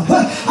God.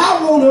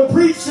 I want to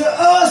preach to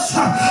us,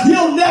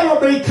 you'll never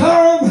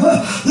become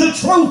the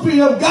trophy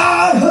of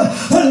God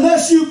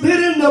unless you've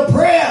been in the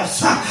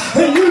press,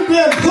 and you've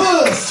been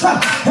pushed,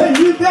 and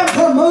you've been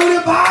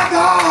promoted by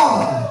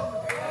God.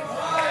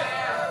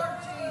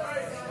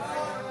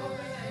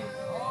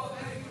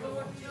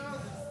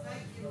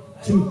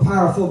 Two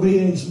powerful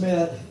beings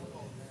met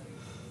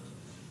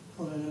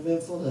on an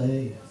eventful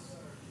day.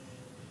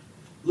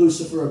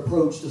 Lucifer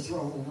approached the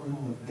throne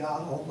room of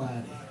God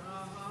Almighty.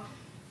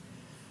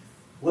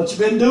 What you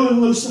been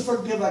doing,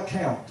 Lucifer? Give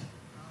account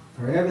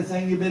for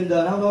everything you've been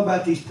doing. I don't know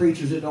about these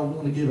preachers that don't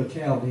want to give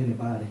account to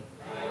anybody.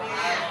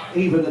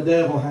 Even the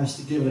devil has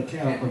to give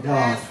account to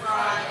God.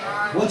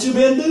 What you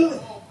been doing?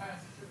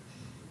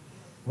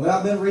 Well,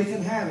 I've been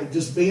wreaking havoc,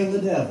 just being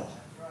the devil.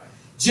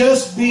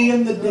 Just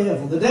being the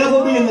devil. The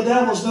devil being the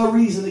devil is no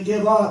reason to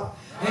give up.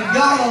 And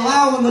God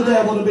allowing the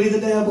devil to be the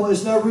devil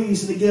is no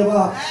reason to give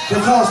up.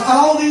 Because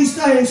all these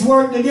things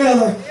work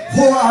together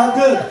for our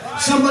good.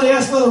 Somebody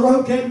asked Brother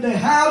Roque today,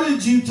 how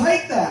did you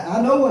take that?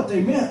 I know what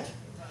they meant.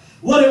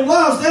 What it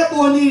was, that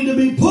boy needed to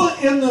be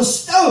put in the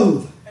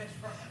stove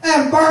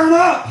and burn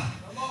up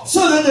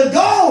so that the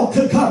gold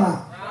could come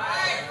out.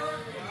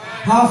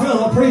 I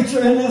feel a preacher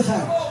in this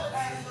house.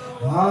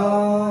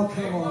 Oh,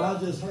 come on. I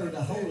just heard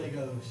the Holy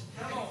Ghost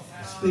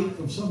speak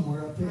from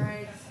somewhere up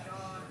here.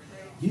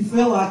 You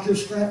feel like you're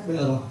scrap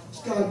metal.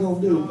 What's God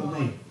going to do with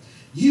me?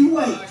 You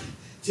wait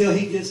till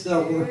he gets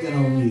done working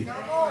on you.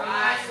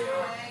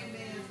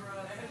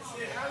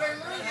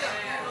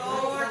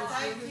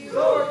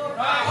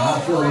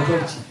 I feel the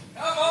preaching.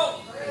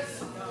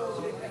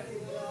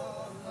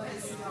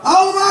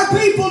 All of our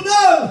people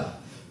know,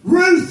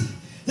 Ruth,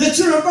 that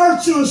you're a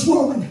virtuous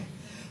woman.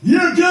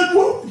 You're a good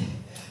woman.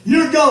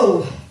 You're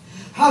gold.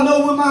 I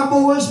know when my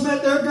boys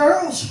met their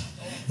girls,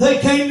 they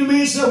came to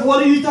me and said,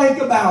 what do you think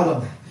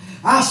about them?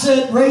 I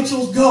said,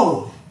 Rachel's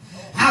gold.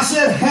 I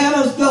said,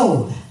 Hannah's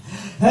gold.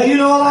 Hey, you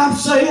know what I'm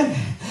saying?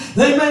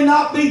 They may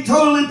not be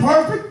totally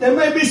perfect. There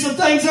may be some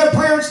things their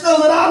parents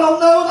know that I don't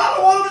know, and I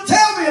don't want them to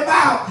tell me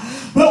about.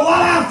 But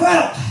what I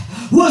felt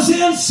was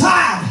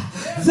inside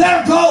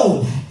their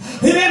gold.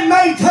 And it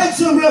may take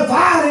some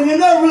refining in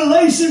their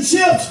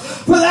relationships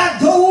for that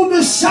gold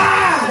to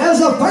shine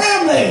as a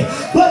family.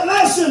 But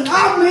listen,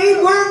 I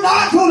mean, we're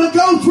not going to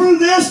go through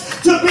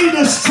this to be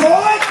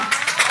destroyed.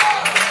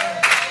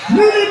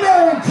 Newly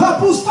married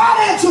couples,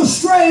 financial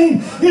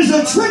strain is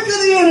a trick of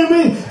the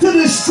enemy to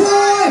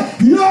destroy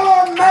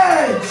your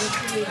marriage.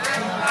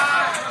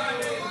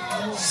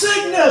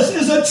 Sickness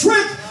is a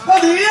trick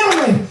of the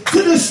enemy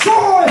to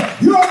destroy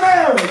your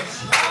marriage.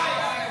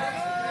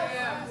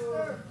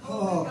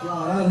 Oh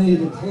God, I need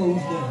to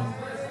close down.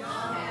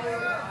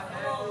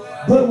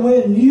 But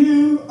when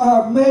you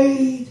are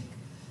made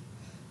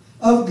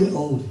of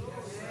gold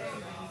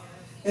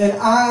and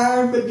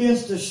iron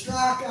begins to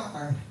strike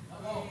iron,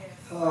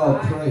 oh,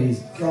 praise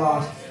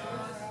God.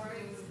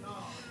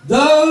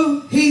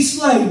 Though he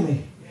slay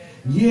me,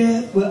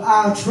 yet will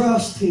I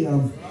trust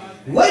him.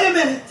 Wait a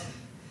minute.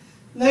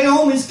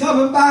 Naomi's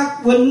coming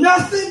back with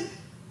nothing.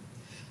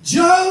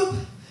 Job,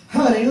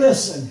 honey,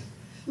 listen.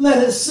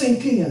 Let it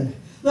sink in.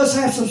 Let's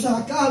have some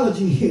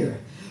psychology here.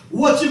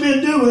 What you've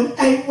been doing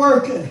ain't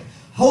working.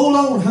 Hold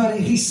on,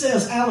 honey. He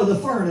says out of the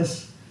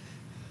furnace.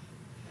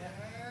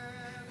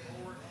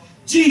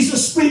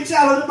 Jesus speaks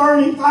out of the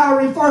burning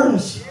fiery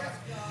furnace.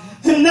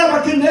 And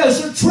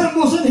Nebuchadnezzar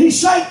trembles and he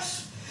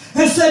shakes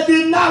and said,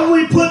 did not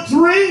we put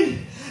 3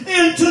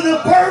 into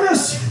the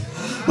furnace?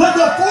 But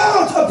the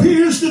 4th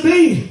appears to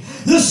be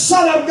the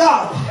Son of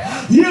God.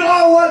 You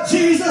know what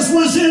Jesus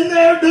was in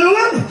there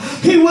doing?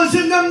 He was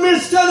in the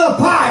midst of the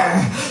fire,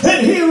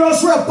 and he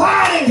was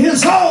refining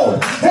his own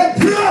and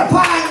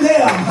purifying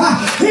them.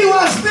 He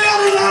was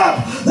building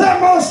up their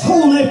most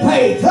holy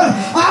faith.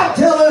 I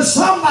tell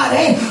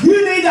somebody,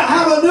 you need to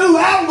have a new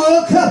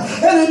outlook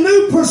and a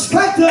new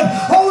perspective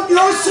on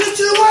your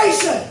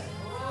situation.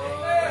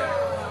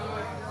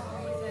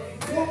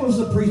 What was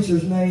the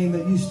preacher's name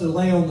that used to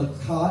lay on the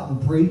cot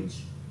and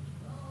preach?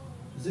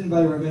 Does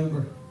anybody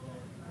remember?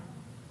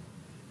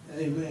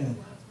 Amen.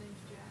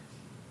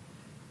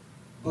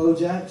 Bo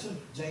Jackson?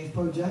 James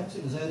Bo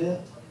Jackson? Is that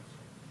it?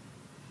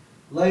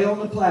 Lay on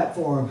the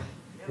platform.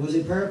 Was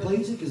he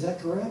paraplegic? Is that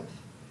correct?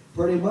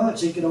 Pretty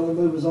much. He could only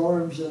move his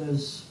arms and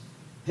his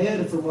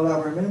head, from what I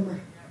remember.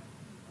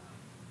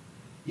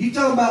 You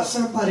talking about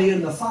somebody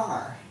in the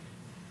fire.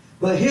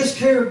 But his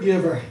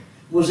caregiver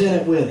was in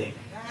it with him.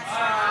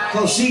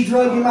 Because she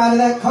drug him out of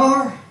that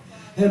car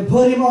and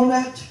put him on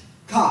that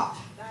cot.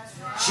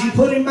 She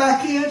put him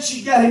back in.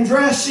 She got him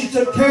dressed. She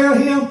took care of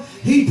him.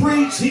 He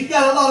preached. He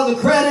got a lot of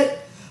the credit,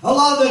 a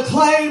lot of the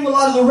acclaim, a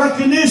lot of the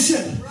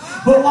recognition.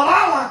 But what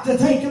I like to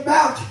think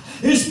about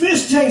is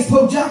Miss James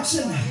Poe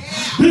Jackson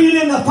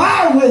being in the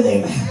fire with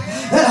him.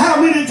 And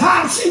how many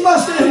times she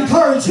must have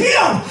encouraged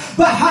him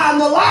behind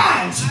the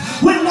lines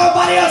when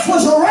nobody else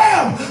was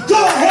around.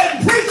 Go ahead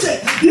and preach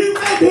it. You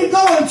may be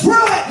going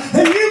through it,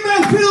 and you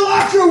may feel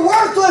like you're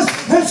worthless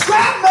and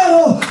scrap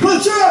metal,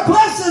 but you're a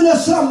blessing to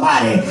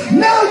somebody.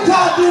 No,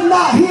 God did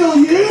not heal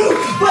you,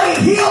 but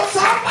He healed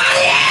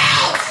somebody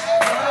else.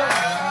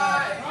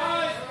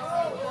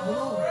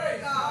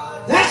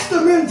 That's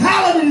the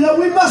mentality that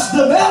we must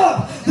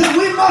develop, that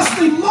we must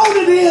be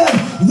molded in,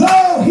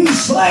 though He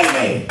slay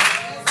me.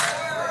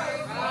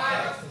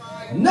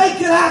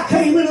 Naked I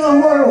came into the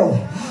world.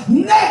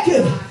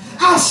 Naked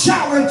I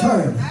shall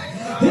return.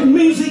 It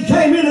means He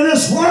came into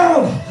this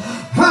world,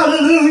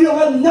 hallelujah,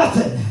 with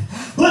nothing.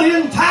 But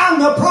in time,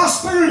 the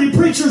prosperity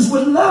preachers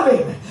would love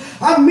Him.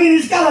 I mean,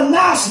 He's got a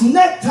nice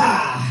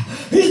necktie.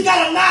 He's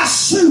got a nice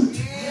suit.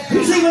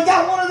 He's even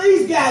got one of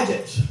these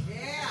gadgets.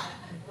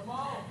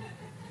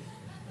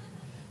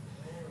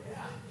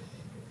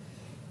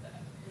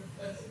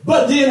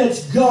 But then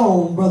it's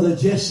gone, Brother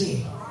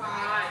Jesse.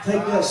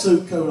 Take that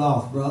suit coat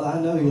off, brother. I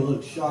know you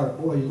look sharp.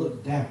 Boy, you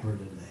look dapper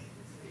today.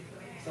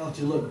 Thought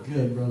you looked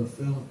good, Brother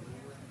Philip.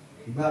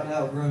 You're about to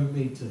outgrow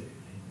me too.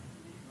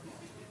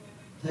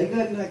 Take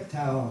that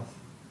necktie off.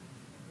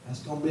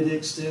 That's going to be the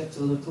extent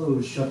of the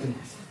clothes shucking.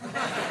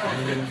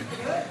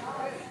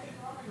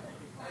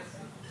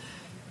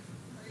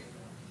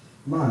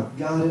 My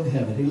God in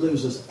heaven, He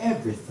loses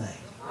everything.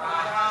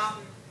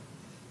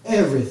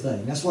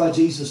 Everything. That's why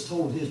Jesus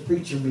told His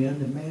preacher men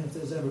that, man, if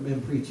there's ever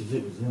been preachers,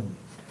 it was them.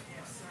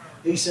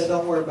 He said,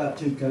 don't worry about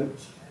two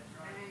coats.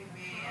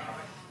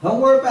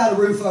 Don't worry about a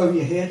roof over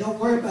your head. Don't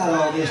worry about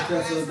all this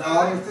stuff of the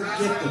daughter.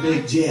 Forget the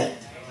big jet.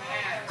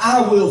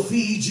 I will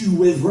feed you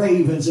with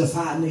ravens if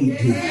I need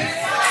to.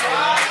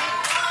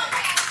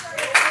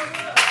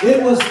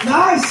 It was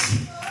nice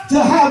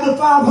to have the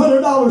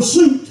 $500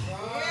 suit.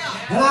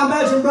 And I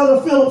imagine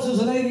Brother Phillips is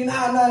an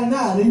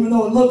 $89.99, even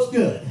though it looks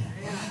good.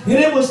 And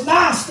it was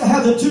nice to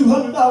have the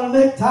 $200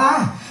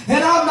 necktie.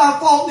 And I'm not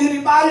faulting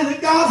anybody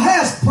that God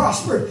has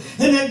prospered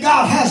and that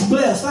God has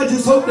blessed. I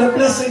just hope they're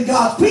blessing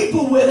God's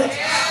people with it.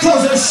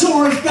 Because as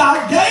sure as God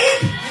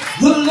gave,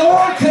 the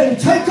Lord can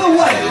take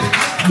away.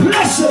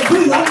 Blessed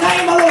be the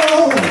name of the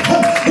Lord.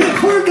 If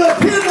we're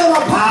dependent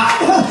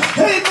upon,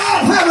 amen,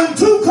 having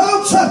two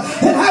coats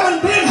and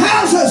having big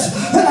houses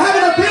and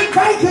having a big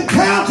bank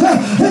account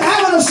and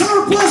having a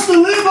surplus to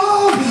live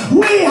on,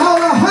 we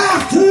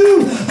have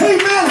to,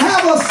 amen,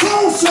 have a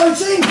soul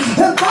searching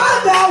and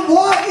find out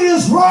what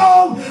is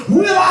wrong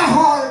with our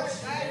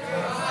hearts.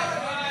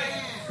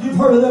 You've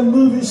heard of them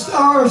movie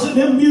stars and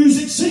them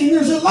music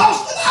singers that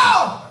lost it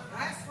all.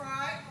 That's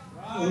right.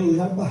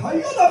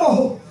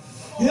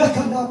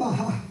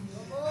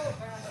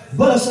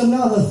 But it's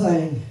another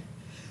thing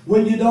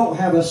when you don't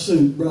have a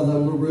suit, Brother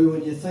LaRue,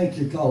 and you think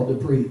you're called to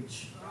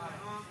preach.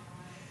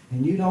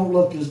 And you don't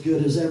look as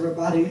good as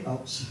everybody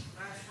else.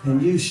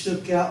 And you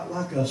stick out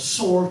like a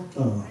sore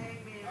thumb.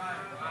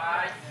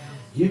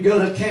 You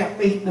go to camp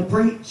meeting to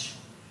preach,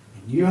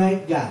 and you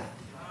ain't got it.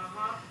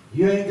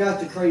 You ain't got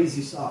the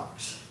crazy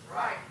socks.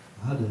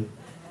 I do.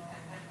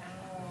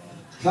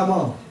 Come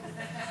on.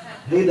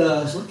 He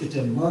does. Look at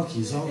them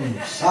monkeys on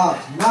them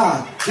socks.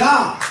 My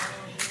God.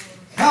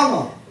 Come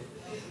on.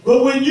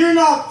 But when you're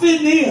not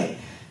fitting in,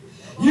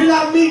 you're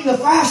not meeting the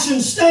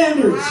fashion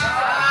standards,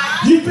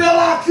 you feel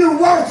like you're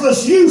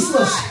worthless,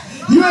 useless.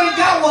 You ain't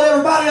got what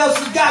everybody else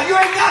has got. You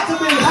ain't got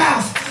the big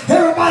house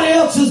everybody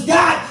else has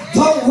got.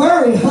 Don't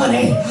worry,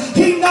 honey.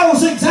 He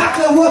knows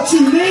exactly what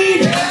you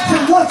need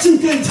and what you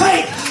can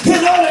take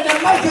in order to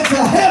make it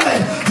to heaven.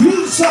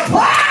 He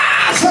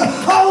supplies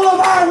all of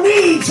our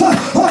needs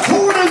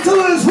according to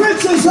His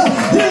riches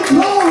in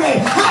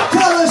glory. I'm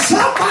telling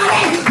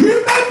somebody,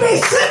 you may be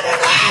sitting in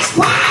the ash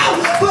pile,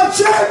 but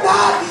you're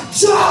not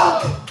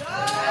junk.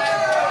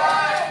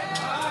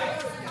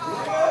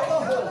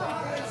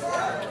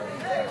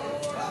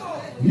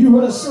 You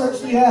were to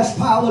search the ash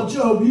pile of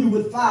Job, you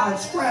would find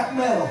scrap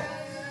metal.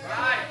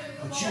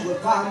 But you would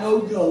find no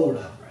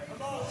gold,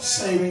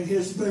 saving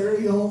his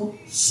very own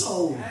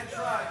soul.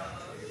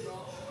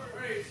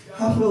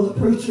 I feel the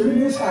preacher in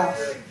his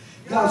house.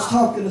 God's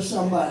talking to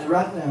somebody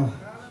right now.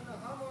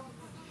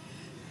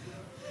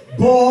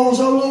 Balls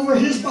all over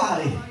his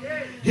body.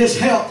 His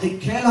health he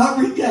cannot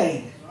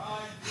regain.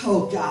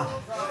 Oh God.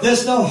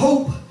 There's no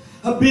hope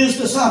of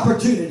business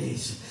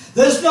opportunities.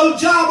 There's no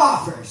job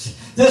offers.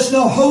 There's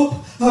no hope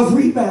of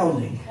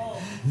rebounding.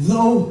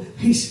 Though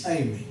he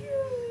slay me.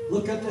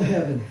 Look up to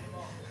heaven,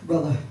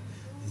 brother.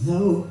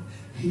 Though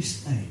he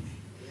slay me.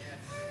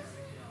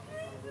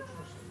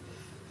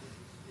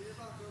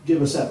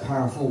 Give us that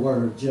powerful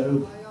word,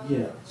 Job.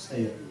 Yet.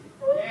 Say it.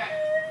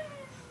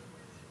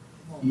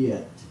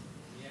 Yet.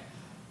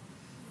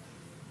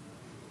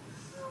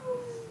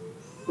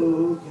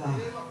 Oh,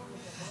 God.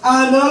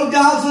 I know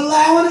God's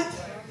allowing it.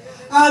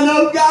 I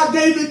know God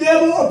gave the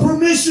devil a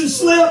permission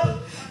slip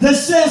that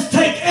says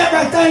take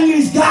everything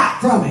he's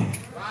got from him.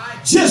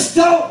 Just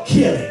don't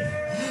kill him.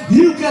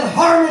 You can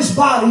harm his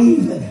body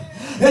even.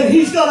 And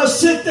he's going to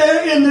sit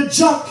there in the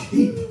junk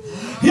heap.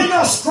 In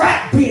the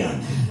scrap bin.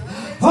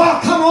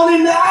 Oh, come on,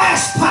 in the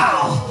ash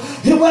pile.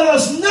 And where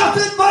there's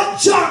nothing but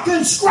junk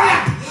and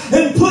scrap.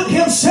 And put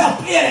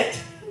himself in it.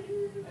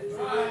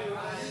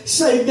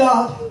 Say,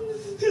 God,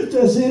 if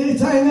there's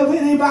anything of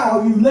any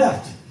value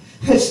left,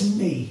 it's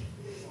me.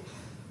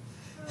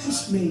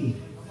 It's me.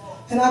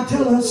 And I'm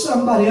telling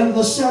somebody under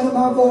the sound of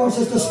my voice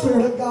as the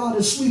Spirit of God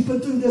is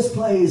sweeping through this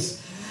place,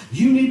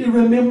 you need to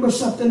remember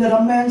something, that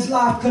a man's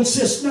life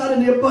consists not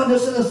in the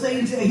abundance of the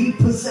things that he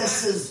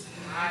possesses.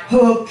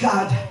 Oh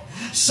God.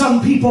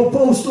 Some people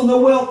boast on the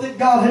wealth that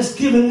God has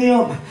given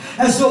them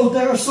as though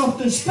they're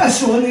something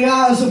special in the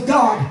eyes of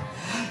God.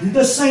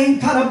 The same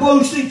kind of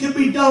boasting can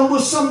be done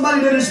with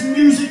somebody that is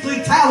musically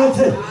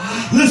talented.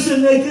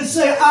 Listen, they can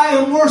say, I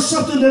am worth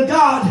something to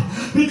God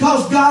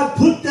because God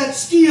put that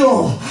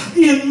skill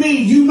in me.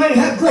 You may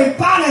have great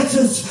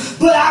finances,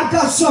 but I've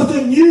got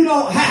something you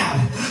don't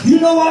have. You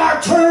know what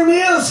our term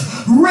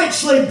is?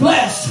 Richly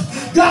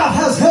blessed. God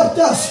has helped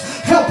us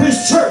help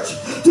His church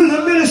through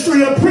the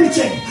ministry of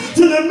preaching,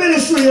 through the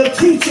ministry of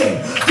teaching,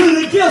 through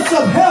the gifts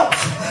of help,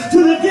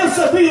 through the gifts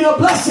of being a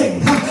blessing.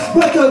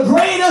 But the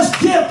greatest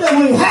gift that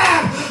we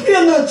have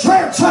in the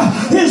church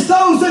is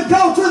those that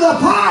go through the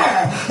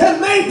fire and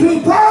may be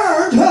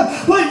burned,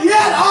 but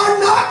yet are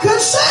not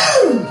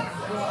consumed.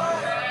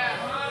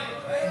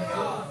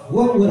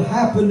 What would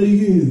happen to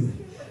you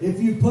if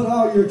you put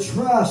all your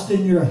trust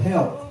in your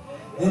health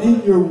and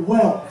in your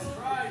wealth?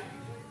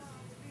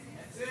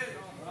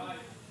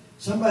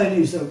 Somebody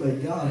needs to obey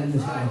God in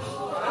this house.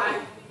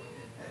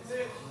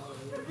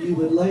 You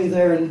would lay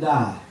there and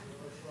die.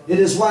 It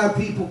is why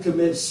people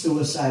commit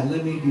suicide.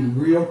 Let me be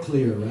real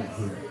clear right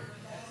here.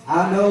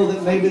 I know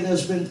that maybe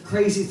there's been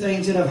crazy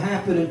things that have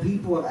happened and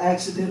people have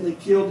accidentally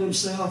killed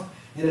themselves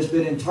and it's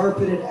been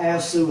interpreted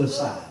as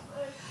suicide.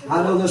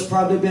 I know there's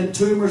probably been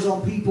tumors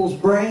on people's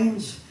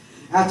brains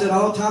after an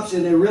autopsy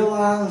and they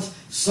realize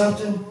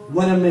something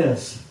went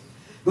amiss.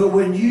 But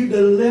when you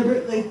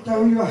deliberately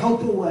throw your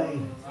hope away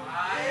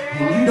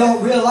and you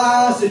don't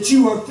realize that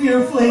you are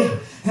fearfully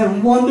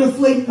and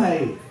wonderfully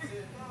made,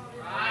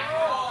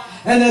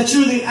 and that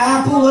you're the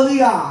apple of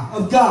the eye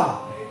of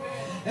God,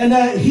 and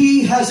that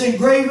He has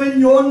engraven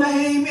your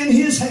name in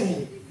His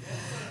hand,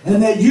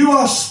 and that you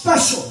are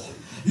special.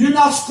 You're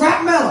not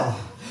scrap metal.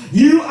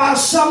 You are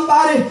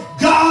somebody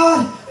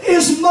God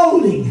is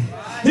molding.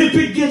 If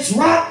it gets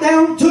right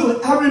down to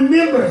it, I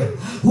remember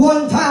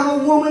one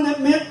time a woman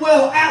that meant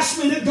well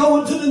asked me to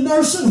go into the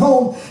nursing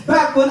home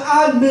back when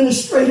I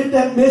administrated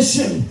that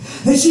mission.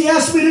 And she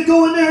asked me to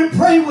go in there and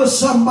pray with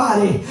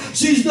somebody.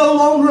 She's no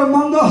longer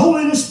among the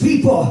holiness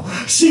people.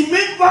 She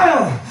meant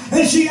well.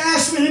 And she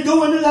asked me to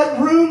go into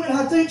that room, and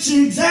I think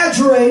she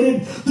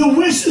exaggerated the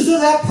wishes of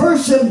that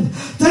person,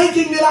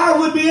 thinking that I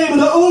would be able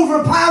to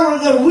overpower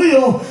their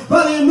will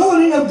by the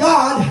anointing of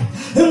God.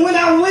 And when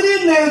I went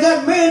in there,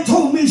 that man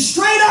told me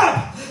straight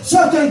up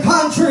something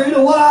contrary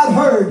to what I'd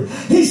heard.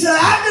 He said,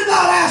 I did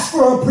not ask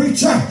for a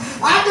preacher.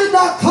 I did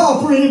not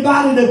call for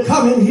anybody to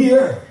come in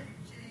here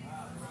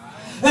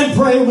and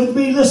pray with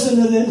me.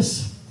 Listen to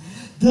this.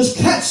 This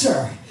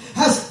cancer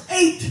has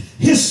ate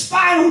his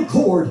spinal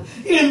cord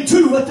in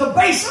two at the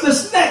base of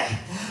his neck.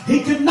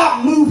 He could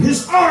not move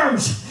his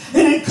arms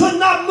and he could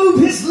not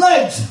move his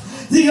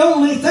legs. The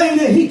only thing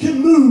that he could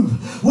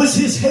move was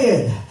his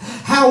head.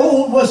 How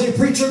old was he,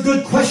 preacher?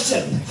 Good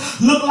question.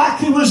 Looked like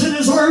he was in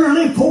his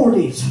early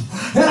 40s.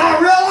 And I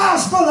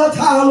realized, Brother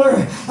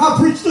Tyler, I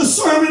preached a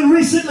sermon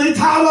recently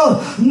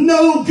titled,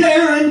 No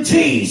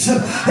Guarantees. And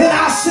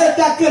I said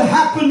that could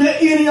happen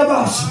to any of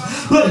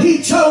us. But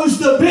he chose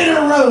the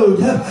bitter road.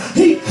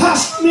 He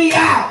cussed me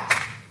out.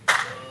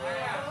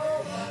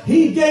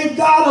 He gave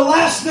God a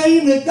last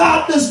name that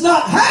God does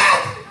not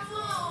have.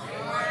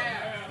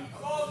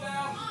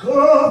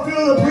 Oh, I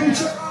feel the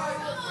preacher.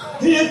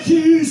 He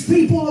accused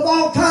people of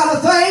all kinds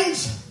of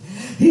things.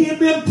 He had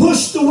been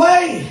pushed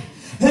away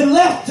and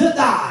left to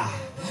die.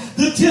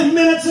 The 10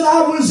 minutes that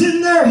I was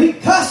in there, he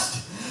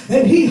cussed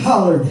and he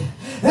hollered.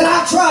 And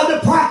I tried to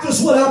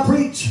practice what I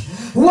preach.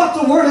 What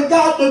the Word of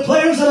God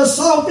declares, that a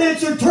soft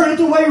answer turneth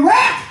away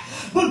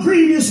wrath, but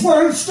grievous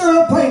words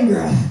stir up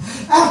anger.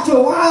 After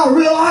a while, I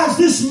realized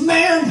this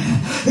man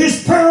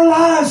is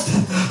paralyzed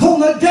on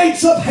the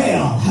gates of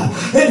hell.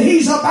 And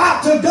he's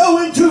about to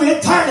go into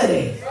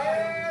eternity.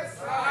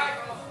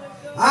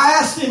 I I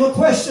asked him a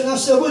question. I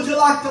said, would you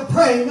like to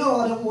pray? No,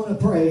 I don't want to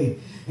pray.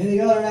 And he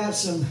uttered out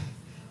some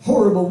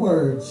horrible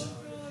words.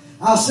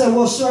 I said,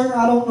 well, sir,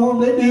 I don't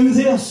normally do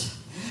this.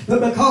 But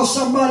because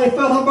somebody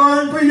felt a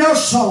burn for your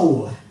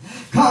soul,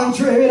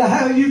 contrary to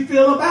how you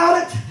feel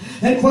about it,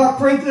 and quite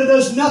frankly,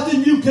 there's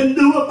nothing you can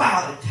do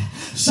about it.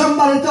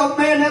 Somebody thought,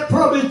 man, that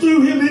probably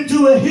threw him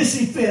into a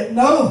hissy fit.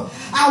 No,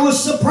 I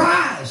was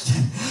surprised.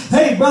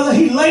 Hey, brother,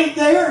 he laid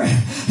there,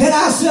 and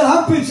I said,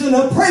 I'm fixing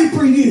to pray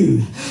for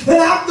you. And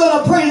I'm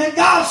going to pray that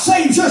God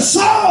saves your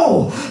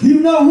soul. You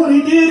know what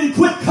he did? He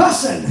quit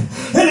cussing,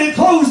 and he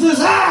closed his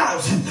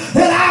eyes.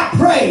 And I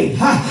prayed.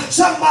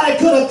 Somebody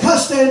could have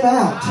cussed him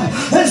out.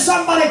 And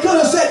somebody could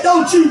have said,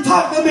 don't you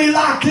talk to me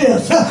like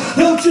this.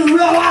 Don't you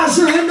realize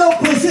you're in no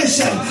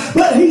position?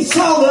 But he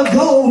saw the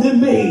gold in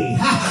me.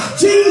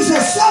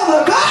 Jesus saw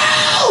the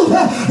gold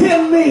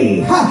in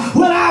me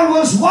when I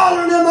was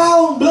watering in my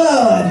own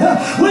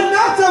blood. When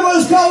nothing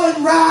was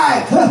going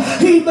right,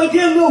 he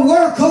began to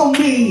work on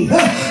me.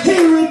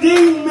 He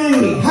redeemed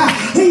me.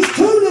 He's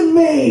tuning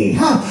me.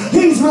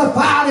 He's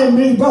refining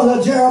me,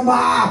 Brother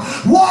Jeremiah.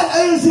 What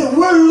is it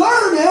we're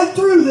learning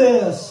through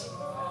this?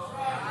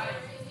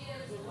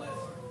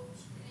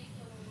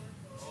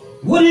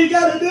 What do you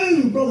got to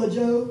do, Brother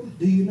Job?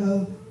 Do you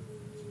know?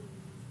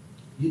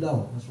 You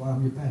don't. That's why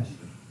I'm your pastor.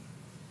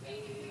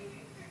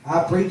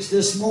 I preached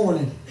this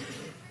morning.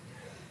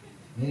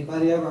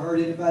 Anybody ever heard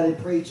anybody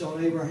preach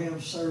on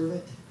Abraham's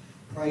servant?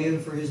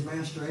 Praying for his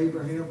master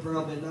Abraham?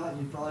 Probably not.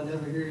 You probably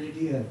never hear it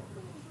again.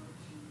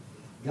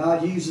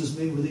 God uses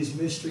me with these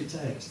mystery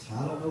texts.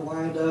 I don't know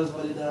why he does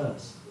what he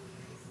does.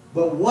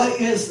 But what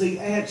is the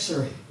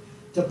answer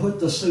to put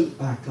the suit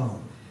back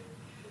on?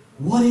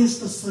 What is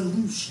the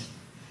solution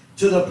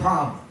to the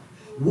problem?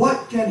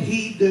 What can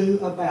he do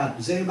about it?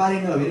 Does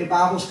anybody know? Any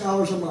Bible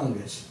scholars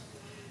among us?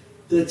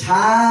 The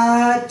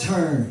tide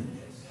turned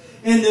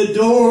and the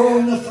door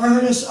on the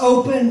furnace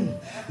opened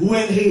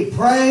when he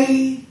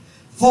prayed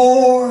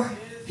for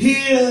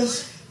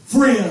his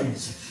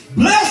friends.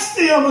 Bless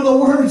them are the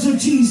words of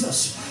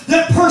Jesus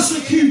that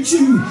persecute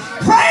you.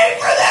 Pray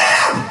for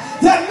them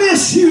that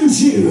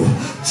misuse you.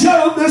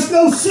 Job, there's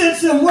no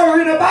sense in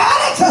worrying about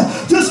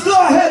it. Just go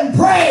ahead and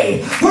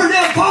pray for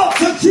them false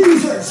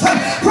accusers.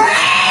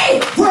 Pray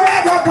for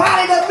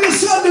everybody that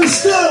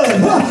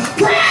misunderstood.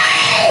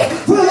 Pray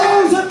for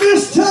those that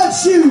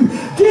misjudged you.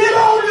 Get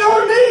on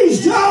your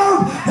knees,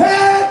 Job,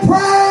 and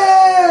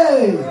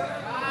pray.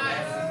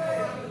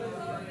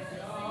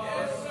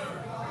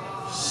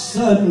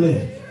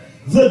 Suddenly,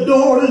 the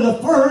door to the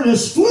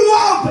furnace flew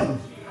open.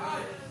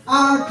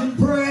 I can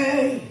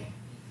pray.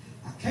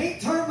 I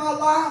can't turn my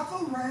life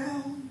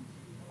around.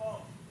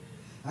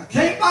 I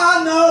can't buy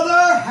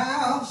another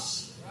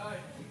house.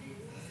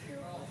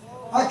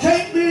 I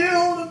can't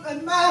build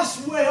and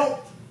amass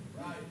wealth.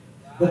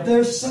 But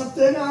there's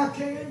something I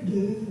can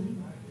do.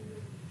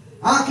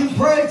 I can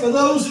pray for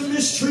those who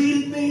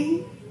mistreated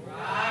me.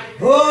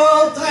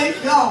 Oh,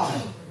 thank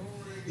God.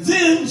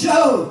 Then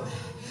Job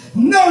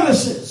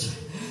notices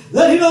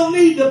that he don't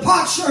need the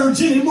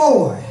potsherds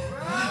anymore.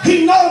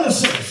 He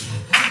notices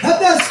that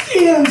their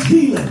skin's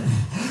healing.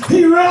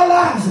 He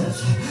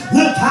realizes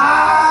the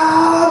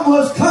time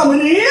was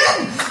coming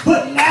in,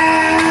 but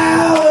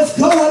now it's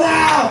going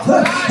out.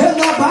 And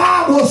the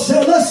Bible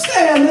said, let's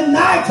stand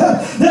tonight,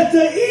 that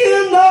the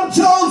end of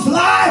Job's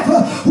life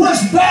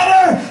was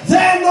better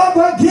than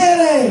the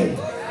beginning.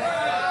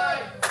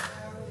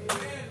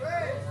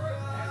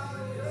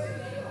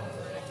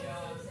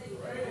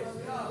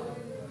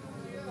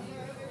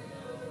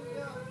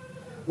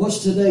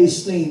 What's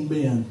today's theme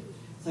been?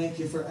 Thank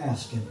you for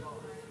asking.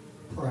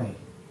 Pray.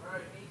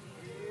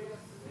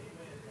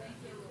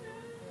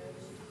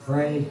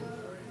 Pray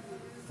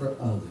for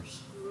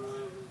others.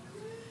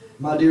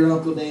 My dear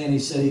Uncle Danny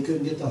said he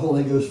couldn't get the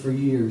Holy Ghost for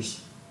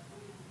years.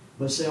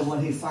 But said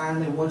when he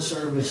finally, one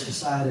service,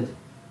 decided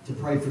to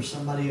pray for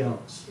somebody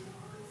else,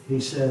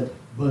 he said,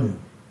 boom,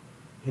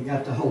 he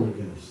got the Holy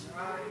Ghost.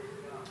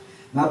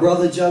 My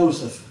brother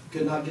Joseph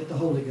could not get the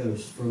Holy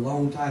Ghost. For a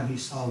long time he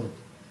sought it.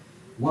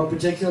 One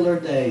particular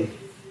day,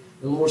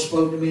 the Lord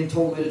spoke to me and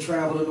told me to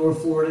travel to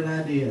North Florida, and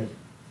I did.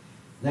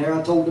 There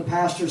I told the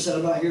pastor, said,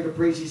 I'm not here to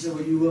preach. He said,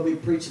 well, you will be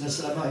preaching. I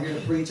said, I'm not here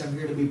to preach. I'm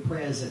here to be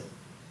present.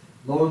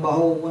 Lo and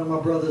behold, one of my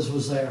brothers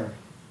was there.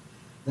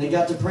 They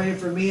got to praying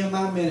for me and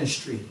my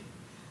ministry.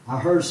 I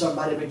heard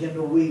somebody begin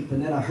to weep,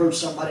 and then I heard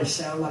somebody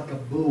sound like a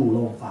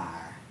bull on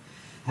fire.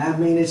 I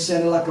mean, it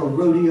sounded like a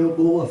rodeo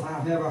bull if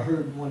I've ever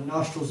heard one.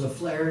 Nostrils a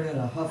flaring and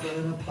a huffing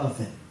and a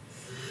puffing.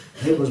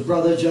 It was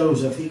Brother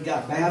Joseph. He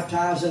got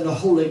baptized in the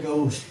Holy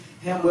Ghost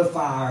and with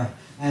fire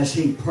as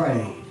he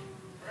prayed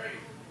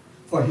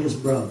for his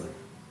brother.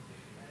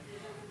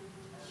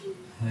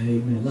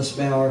 Amen. Let's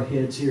bow our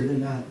heads here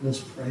tonight. Let's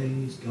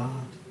praise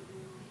God.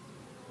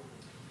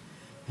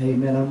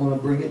 Amen. I'm going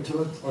to bring it to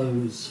a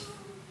close.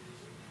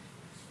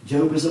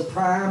 Job is a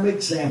prime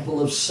example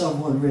of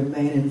someone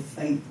remaining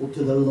faithful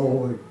to the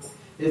Lord.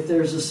 If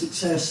there's a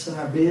success in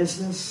our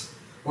business,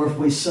 or if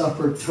we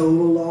suffer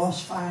total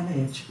loss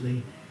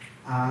financially,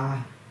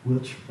 I will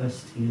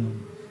trust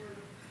Him.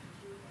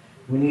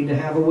 We need to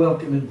have a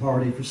welcoming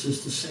party for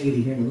Sister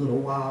Sadie here in a little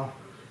while.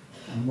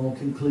 I'm going to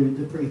conclude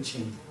the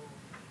preaching.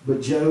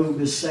 But Job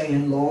is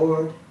saying,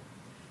 Lord,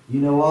 you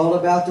know all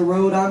about the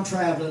road I'm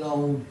traveling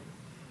on.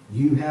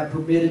 You have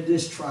permitted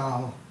this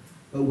trial.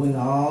 But when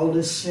all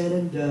is said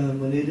and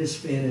done, when it is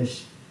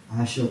finished,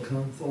 I shall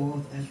come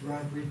forth as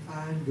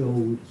refined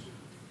gold.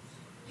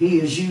 He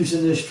is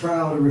using this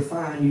trial to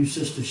refine you,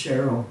 Sister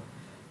Cheryl.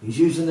 He's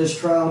using this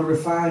trial to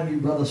refine you,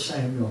 Brother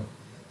Samuel.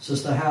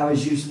 Sister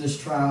Howie's using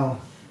this trial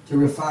to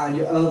refine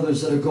you.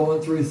 Others that are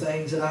going through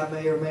things that I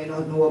may or may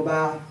not know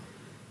about.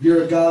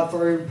 You're a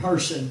God-fearing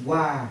person.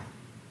 Why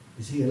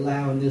is He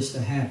allowing this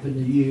to happen to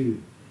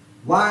you?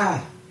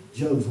 Why,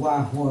 Job's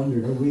wife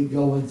wondered, are we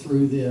going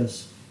through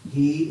this?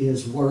 He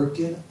is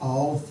working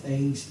all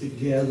things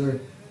together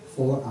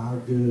for our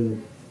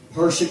good.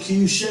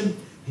 Persecution,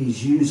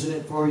 He's using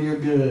it for your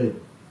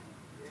good.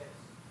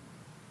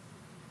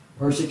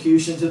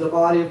 Persecution to the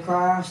body of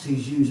Christ,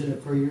 He's using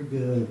it for your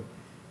good.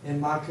 In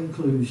my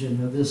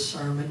conclusion of this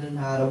sermon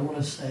tonight, I want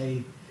to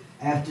say,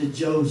 after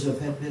Joseph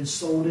had been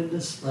sold into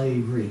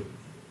slavery,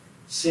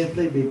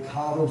 simply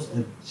because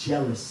of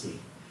jealousy,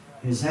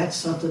 is that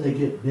something to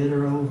get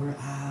bitter over?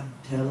 I'm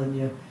telling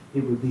you,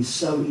 it would be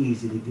so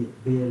easy to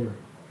get bitter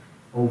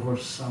over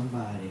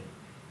somebody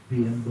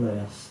being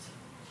blessed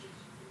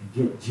and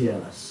get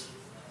jealous.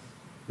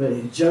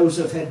 But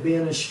Joseph had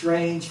been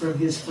estranged from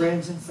his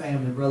friends and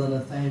family, Brother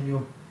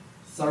Nathaniel,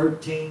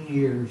 13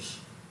 years.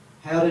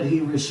 How did he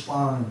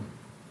respond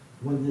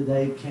when the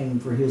day came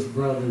for his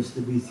brothers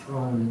to be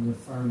thrown in the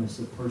furnace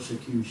of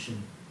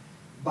persecution?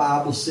 The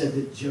Bible said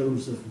that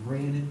Joseph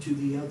ran into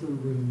the other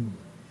room,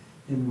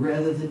 and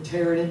rather than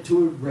tear it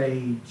into a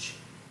rage,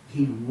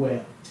 he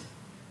wept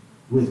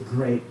with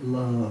great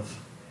love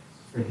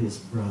for his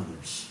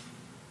brothers.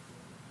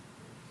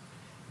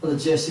 Brother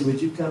Jesse,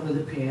 would you come to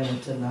the piano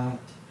tonight?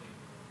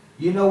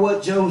 You know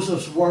what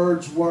Joseph's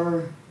words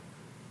were?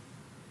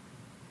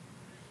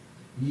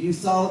 You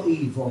thought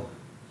evil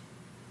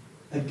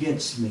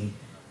against me,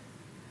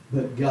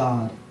 but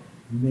God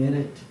meant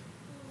it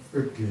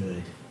for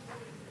good.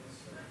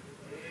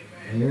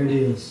 There it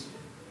is.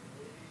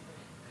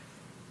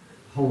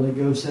 Holy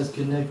Ghost has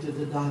connected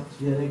the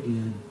dots yet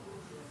again.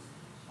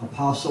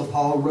 Apostle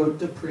Paul wrote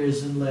the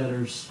prison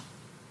letters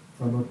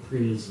from a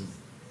prison.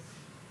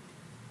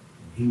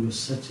 He was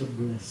such a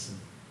blessing.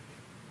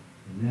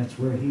 And that's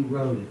where he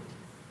wrote it.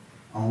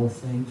 All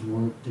things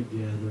work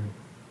together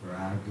for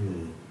our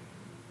good.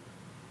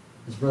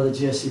 As Brother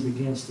Jesse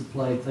begins to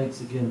play,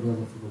 thanks again,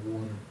 brother, for the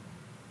water.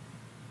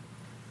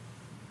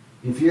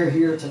 If you're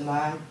here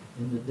tonight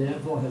and the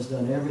devil has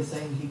done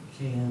everything he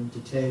can to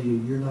tell you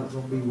you're not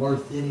going to be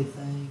worth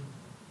anything,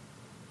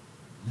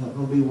 not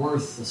going to be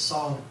worth the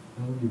salt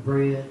on your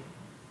bread,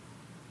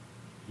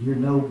 you're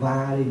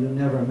nobody, you'll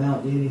never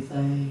amount to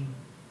anything,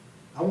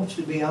 I want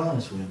you to be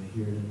honest with me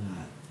here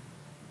tonight.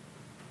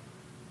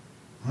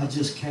 I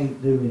just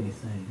can't do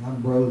anything.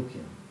 I'm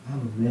broken.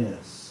 I'm a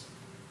mess.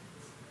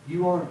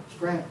 You aren't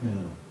scrap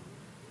metal.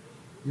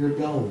 You're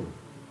gold.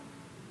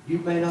 You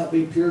may not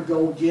be pure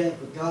gold yet,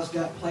 but God's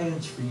got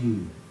plans for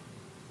you.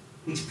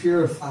 He's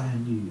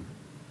purifying you.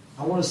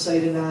 I want to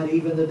say tonight,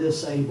 even the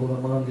disabled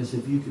among us,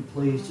 if you could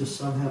please just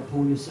somehow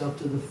pull yourself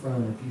to the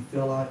front. If you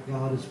feel like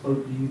God has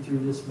spoken to you through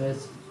this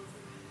message,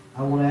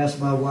 I want to ask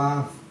my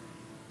wife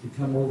to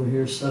come over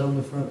here, sit on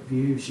the front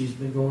pew. She's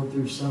been going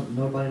through something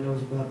nobody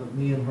knows about but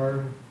me and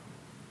her.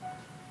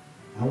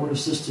 I want her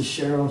Sister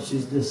Cheryl,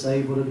 she's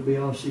disabled. It'll be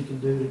all she can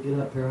do to get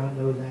up here. I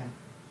know that.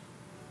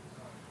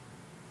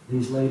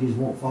 These ladies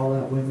won't fall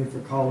out with me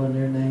for calling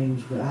their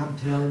names, but I'm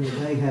telling you,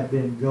 they have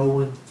been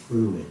going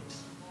through it.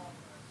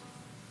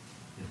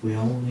 If we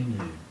only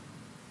knew.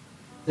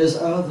 There's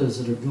others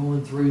that are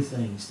going through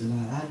things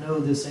tonight. I know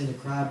this ain't a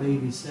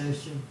crybaby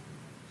session.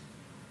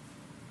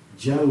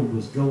 Job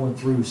was going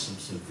through some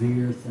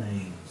severe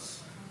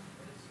things.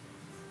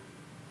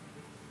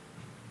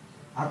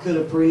 I could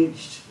have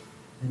preached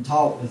and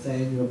talked,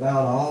 Nathaniel,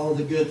 about all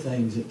the good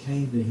things that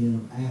came to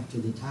him after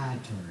the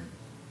tide turned.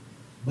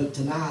 But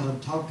tonight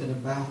I'm talking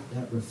about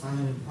that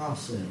refining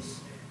process.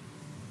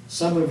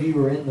 Some of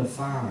you are in the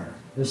fire.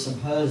 There's some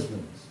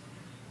husbands.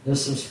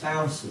 There's some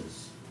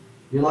spouses.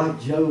 You're like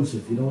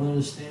Joseph. You don't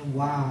understand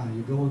why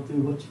you're going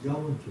through what you're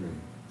going through.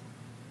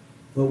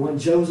 But when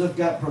Joseph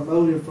got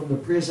promoted from the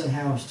prison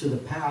house to the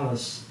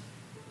palace,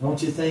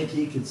 don't you think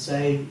he could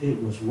say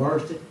it was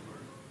worth it?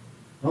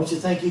 Don't you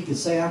think he could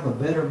say, I'm a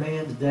better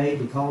man today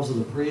because of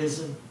the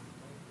prison?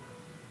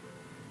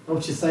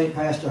 Don't you think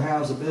Pastor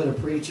Howe's a better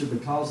preacher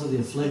because of the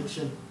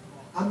affliction?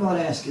 I'm not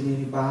asking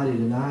anybody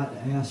tonight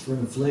to ask for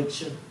an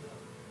affliction,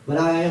 but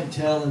I am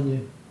telling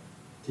you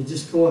to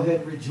just go ahead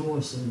and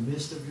rejoice in the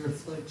midst of your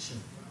affliction.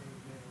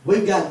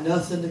 We've got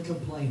nothing to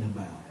complain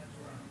about.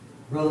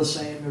 Brother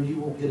Samuel, you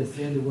won't get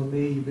offended with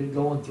me. You've been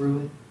going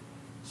through it.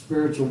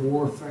 Spiritual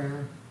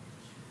warfare.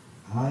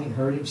 I ain't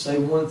heard him say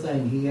one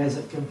thing. He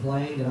hasn't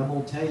complained. And I'm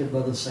going to tell you,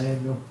 Brother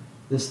Samuel,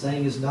 this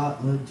thing is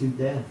not unto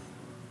death.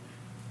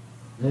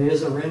 There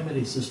is a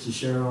remedy, Sister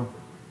Cheryl.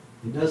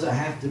 It doesn't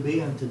have to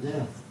be unto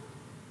death.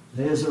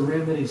 There's a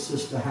remedy,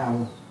 Sister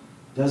Howell.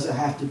 Doesn't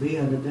have to be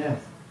unto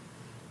death.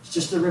 It's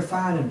just a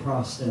refining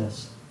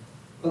process.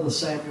 Brother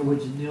Samuel,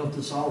 would you kneel at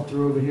this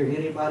altar over here?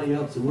 Anybody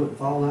else that wouldn't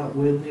fall out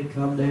with me,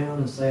 come down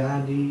and say,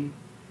 I need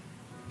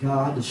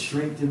God to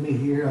strengthen me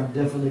here. I'm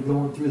definitely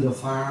going through the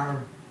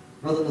fire.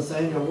 Brother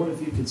Nathaniel, I wonder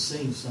if you could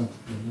sing something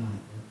tonight.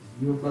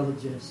 You and Brother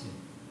Jesse.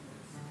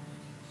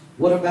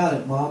 What about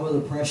it, Mama?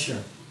 The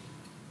pressure,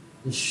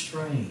 the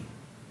strain.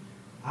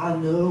 I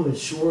know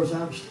as sure as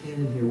I'm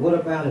standing here. What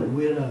about it,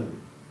 widow?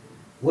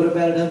 What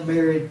about an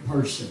unmarried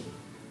person?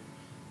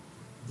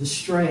 The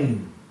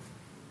strain,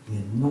 the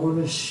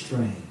enormous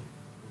strain.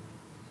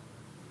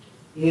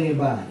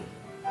 Anybody?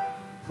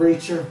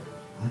 Preacher,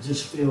 I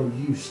just feel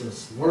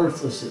useless,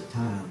 worthless at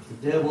times.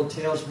 The devil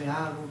tells me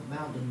I don't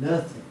amount to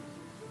nothing.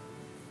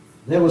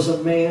 There was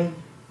a man,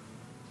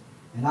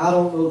 and I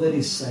don't know that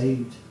he's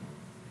saved.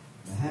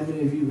 Now, how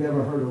many of you have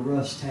ever heard of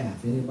Russ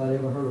Taff? Anybody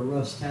ever heard of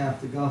Russ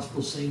Taff, the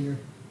gospel singer?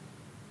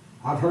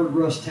 I've heard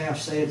Russ Taff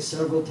say it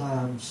several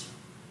times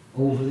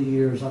over the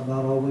years. I've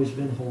not always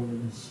been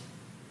holiness.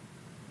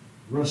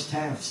 Russ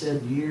Taff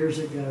said years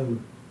ago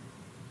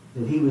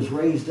that he was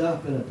raised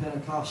up in a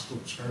Pentecostal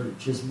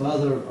church. His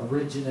mother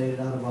originated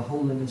out of a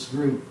holiness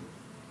group.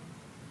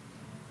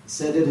 He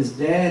said that his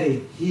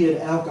daddy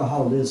hid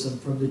alcoholism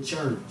from the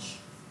church.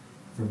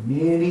 For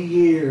many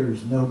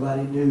years,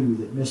 nobody knew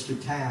that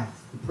Mr.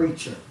 Taft, the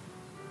preacher,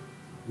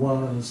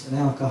 was an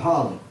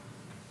alcoholic.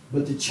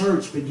 But the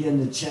church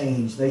began to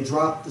change. They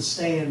dropped the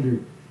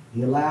standard.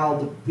 He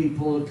allowed the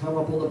people to come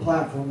up on the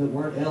platform that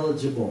weren't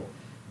eligible.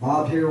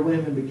 Bob-hair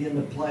women began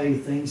to play,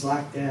 things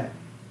like that.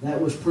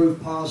 That was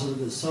proof positive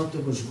that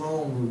something was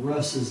wrong with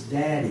Russ's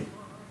daddy.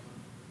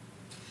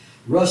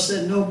 Russ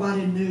said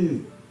nobody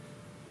knew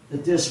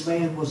that this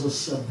man was a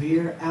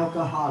severe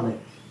alcoholic.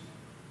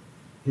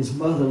 His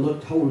mother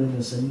looked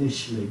holiness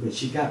initially, but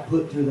she got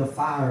put through the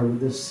fire with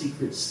this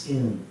secret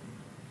sin.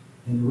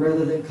 And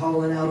rather than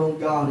calling out on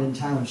God in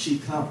time, she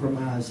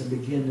compromised and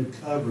began to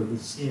cover the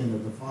sin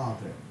of the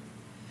father.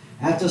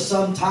 After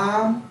some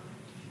time,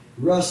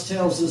 Russ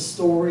tells this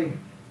story,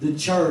 the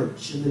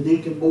church and the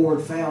deacon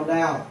board found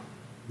out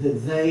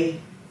that they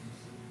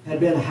had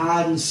been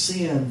hiding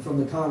sin from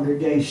the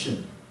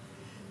congregation.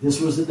 This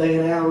was the day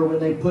and hour when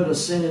they put a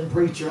sinning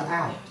preacher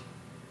out.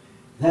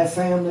 That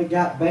family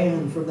got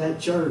banned from that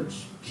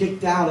church,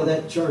 kicked out of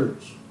that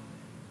church.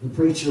 The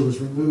preacher was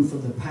removed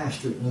from the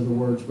pastorate, in other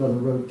words, Brother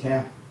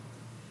Roadcap.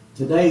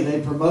 Today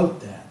they promote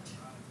that.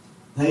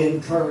 They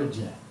encourage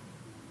that.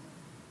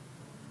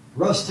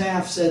 Russ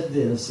Taff said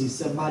this. He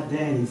said, my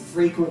daddy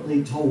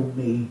frequently told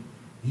me,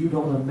 you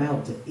don't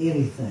amount to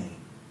anything.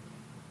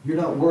 You're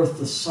not worth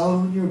the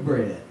salt in your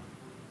bread.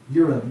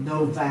 You're of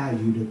no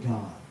value to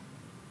God.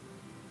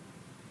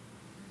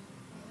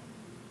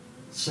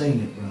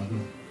 Sing it, brother.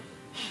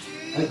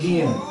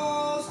 Again,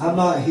 I'm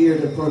not here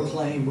to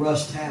proclaim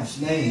Russ Taff's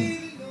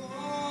name,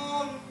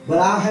 but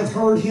I have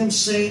heard him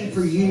sing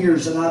for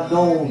years, and I've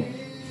known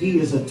he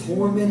is a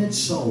tormented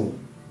soul.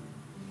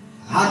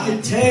 I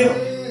can tell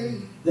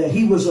that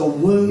he was a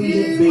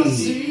wounded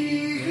being.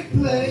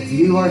 If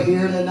you are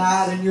here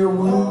tonight and you're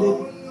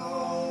wounded,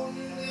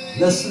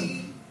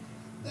 listen.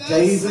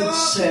 David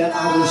said,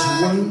 I was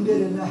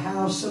wounded in the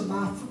house of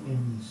my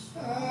friends,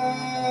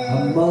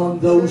 among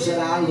those that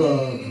I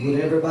loved. Would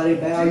everybody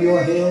bow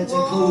your heads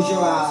and close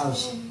your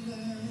eyes?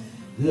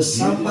 There's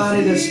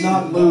somebody that's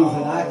not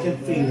moving. I can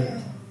feel it.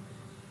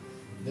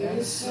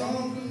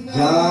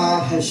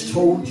 God has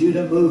told you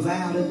to move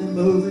out and to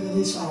move into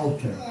this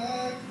altar.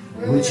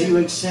 Would you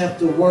accept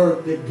the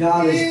work that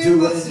God is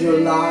doing in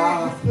your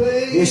life?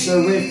 It's a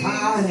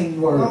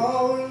refining work.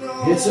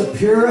 It's a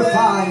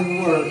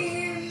purifying work.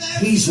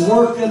 He's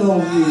working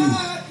on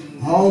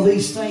you. All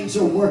these things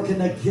are working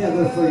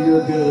together for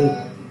your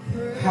good.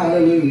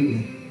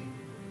 Hallelujah.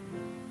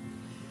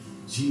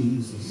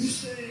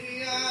 Jesus.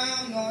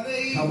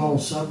 Come on,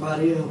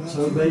 somebody else.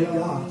 Obey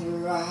God.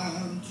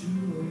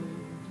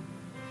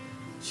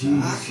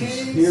 Jesus.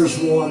 Here's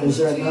one. Is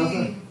there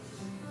another?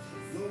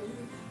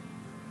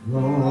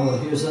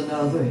 Lord, here's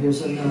another.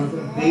 Here's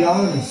another. Be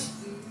honest.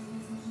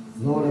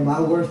 Lord, am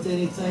I worth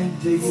anything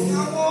to you?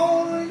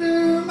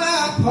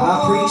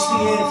 I preach the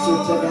answer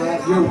to that.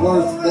 You're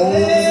worth more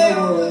than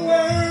the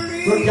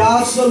world. For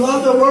God so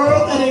loved the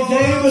world that He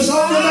gave His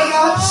only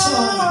begotten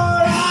Son.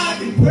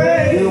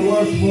 You're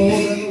worth more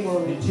than the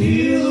world.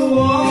 Till the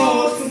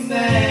walls come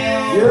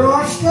down. You're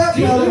our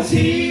stepbrother.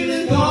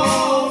 Till the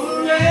all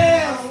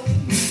around.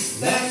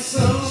 That's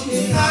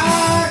something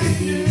I can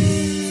do.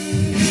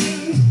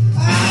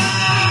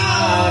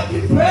 I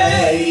can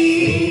pray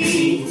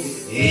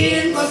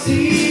in my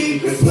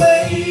secret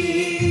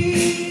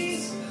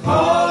place,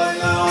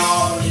 calling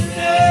on your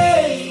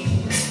name.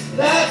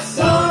 That's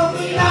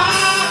something I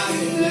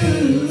can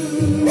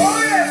do. I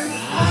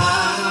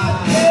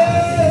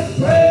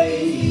can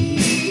pray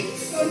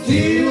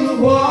until the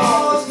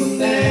walls come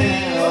down.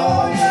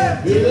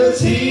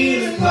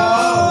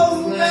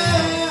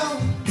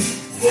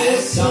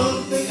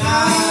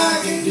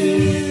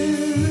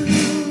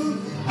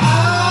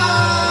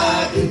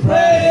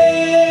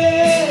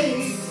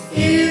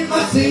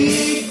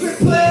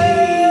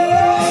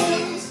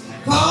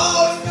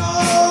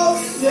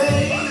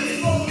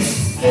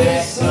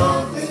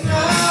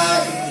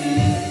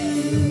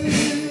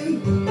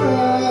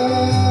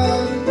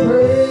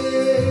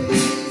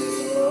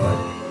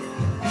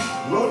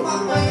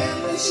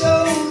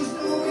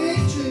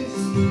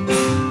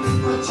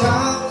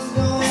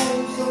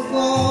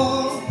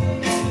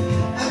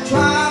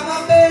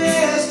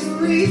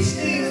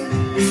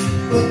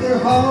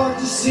 heart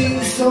just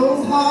seems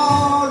so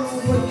hard.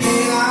 What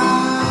can I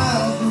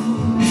do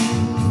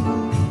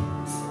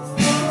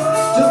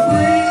to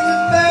bring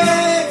it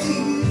back to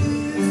you?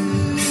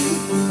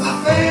 My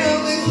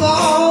family's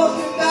lost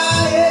and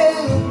dying,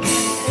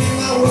 and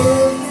my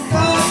world is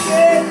not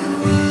getting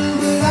through.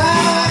 But I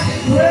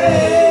can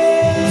pray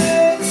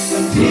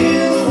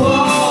until the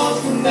walls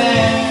come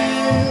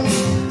down,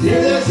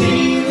 till there's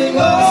healing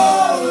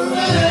all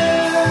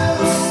around.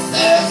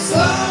 There's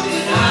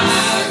something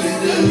I can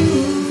do.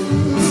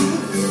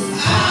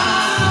 I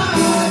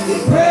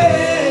can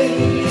pray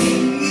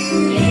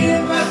in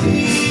my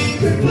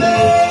secret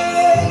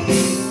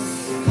place,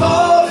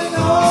 calling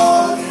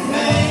on your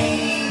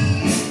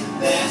name.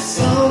 There's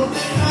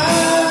something I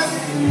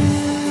can do.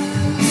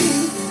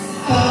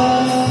 I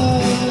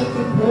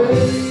can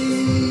pray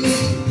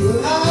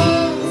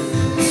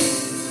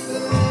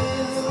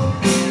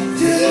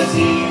till there's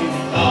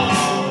healing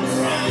all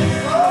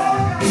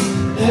around.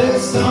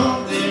 There's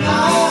something I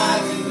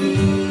can do.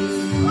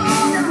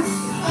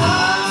 I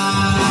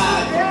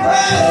can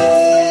pray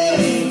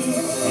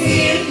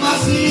in my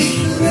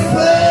secret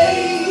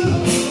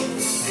place,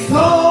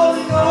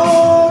 calling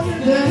on your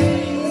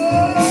name.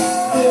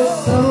 There's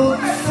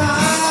something I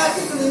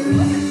can do.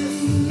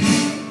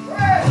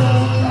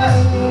 I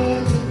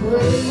can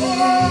pray.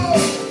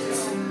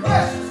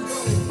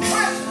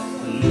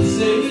 You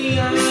say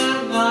I'm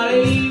not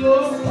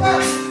able,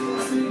 I'm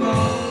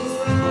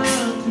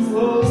too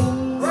old,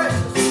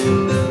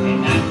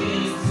 and I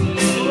can't see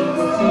the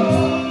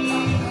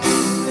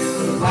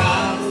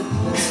power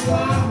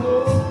I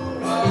hold.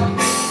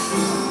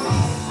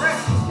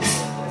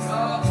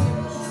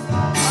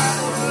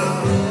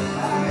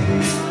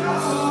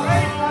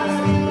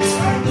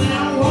 And I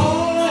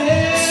wanna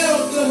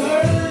help the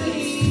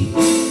hurting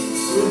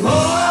with all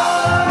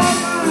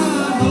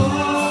my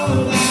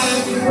heart. I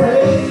can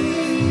pray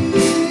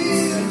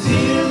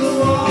until the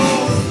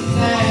walls come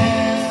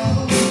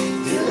down,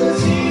 till the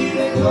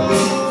healing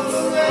all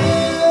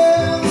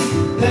around.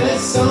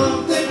 There's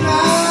something I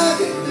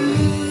can do.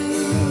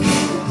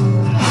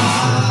 I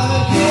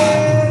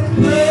can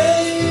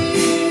pray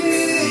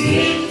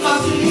in my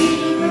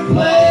secret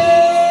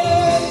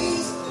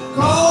place,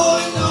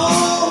 calling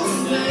on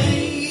your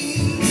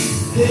name.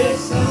 There's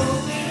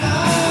something I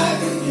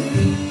can do.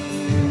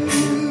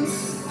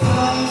 I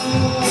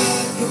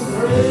can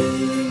pray.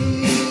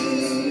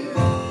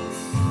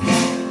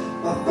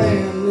 My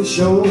family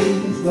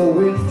shows no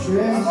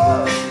interest.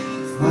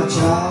 My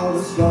child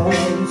has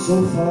gone so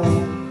far.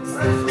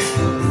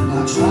 I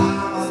try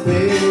my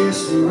best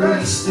to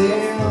reach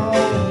them,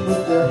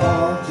 but their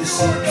heart just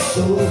seems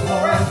so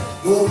hard.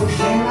 What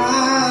can I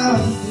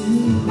do?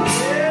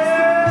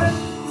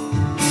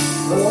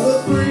 Wanna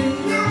bring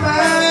you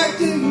back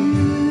to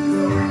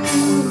you.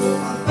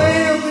 My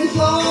family's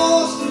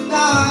lost and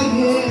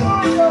dying,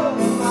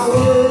 and my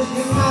words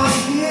cannot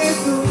get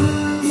through.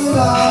 But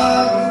I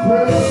can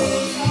pray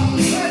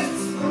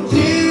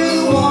till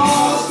the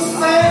walls come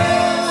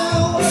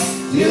down,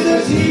 till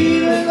there's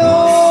healing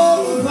all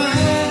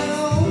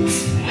around.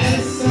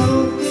 And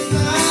something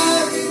I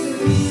can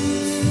do.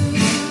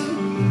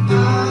 I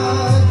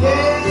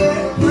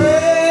can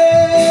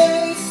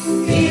pray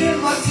in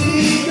my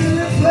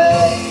secret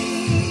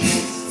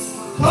place,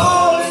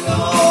 calling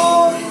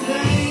on your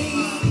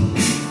name.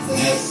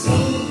 There's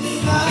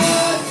something I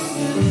can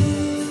do.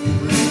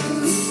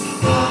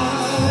 I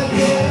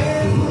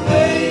can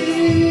pray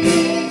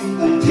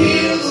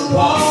until the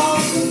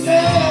walls come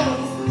down,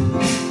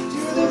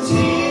 till there's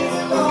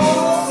healing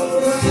all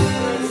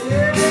around.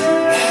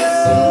 There's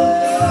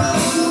something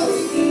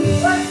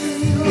I can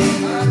do.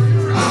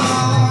 I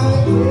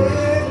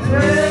can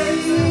pray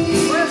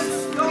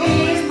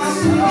in my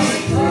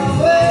secret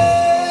place,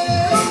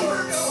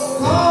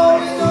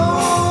 calling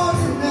on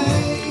your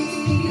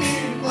name.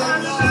 There's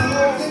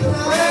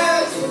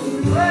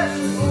something I can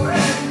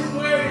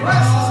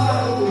do.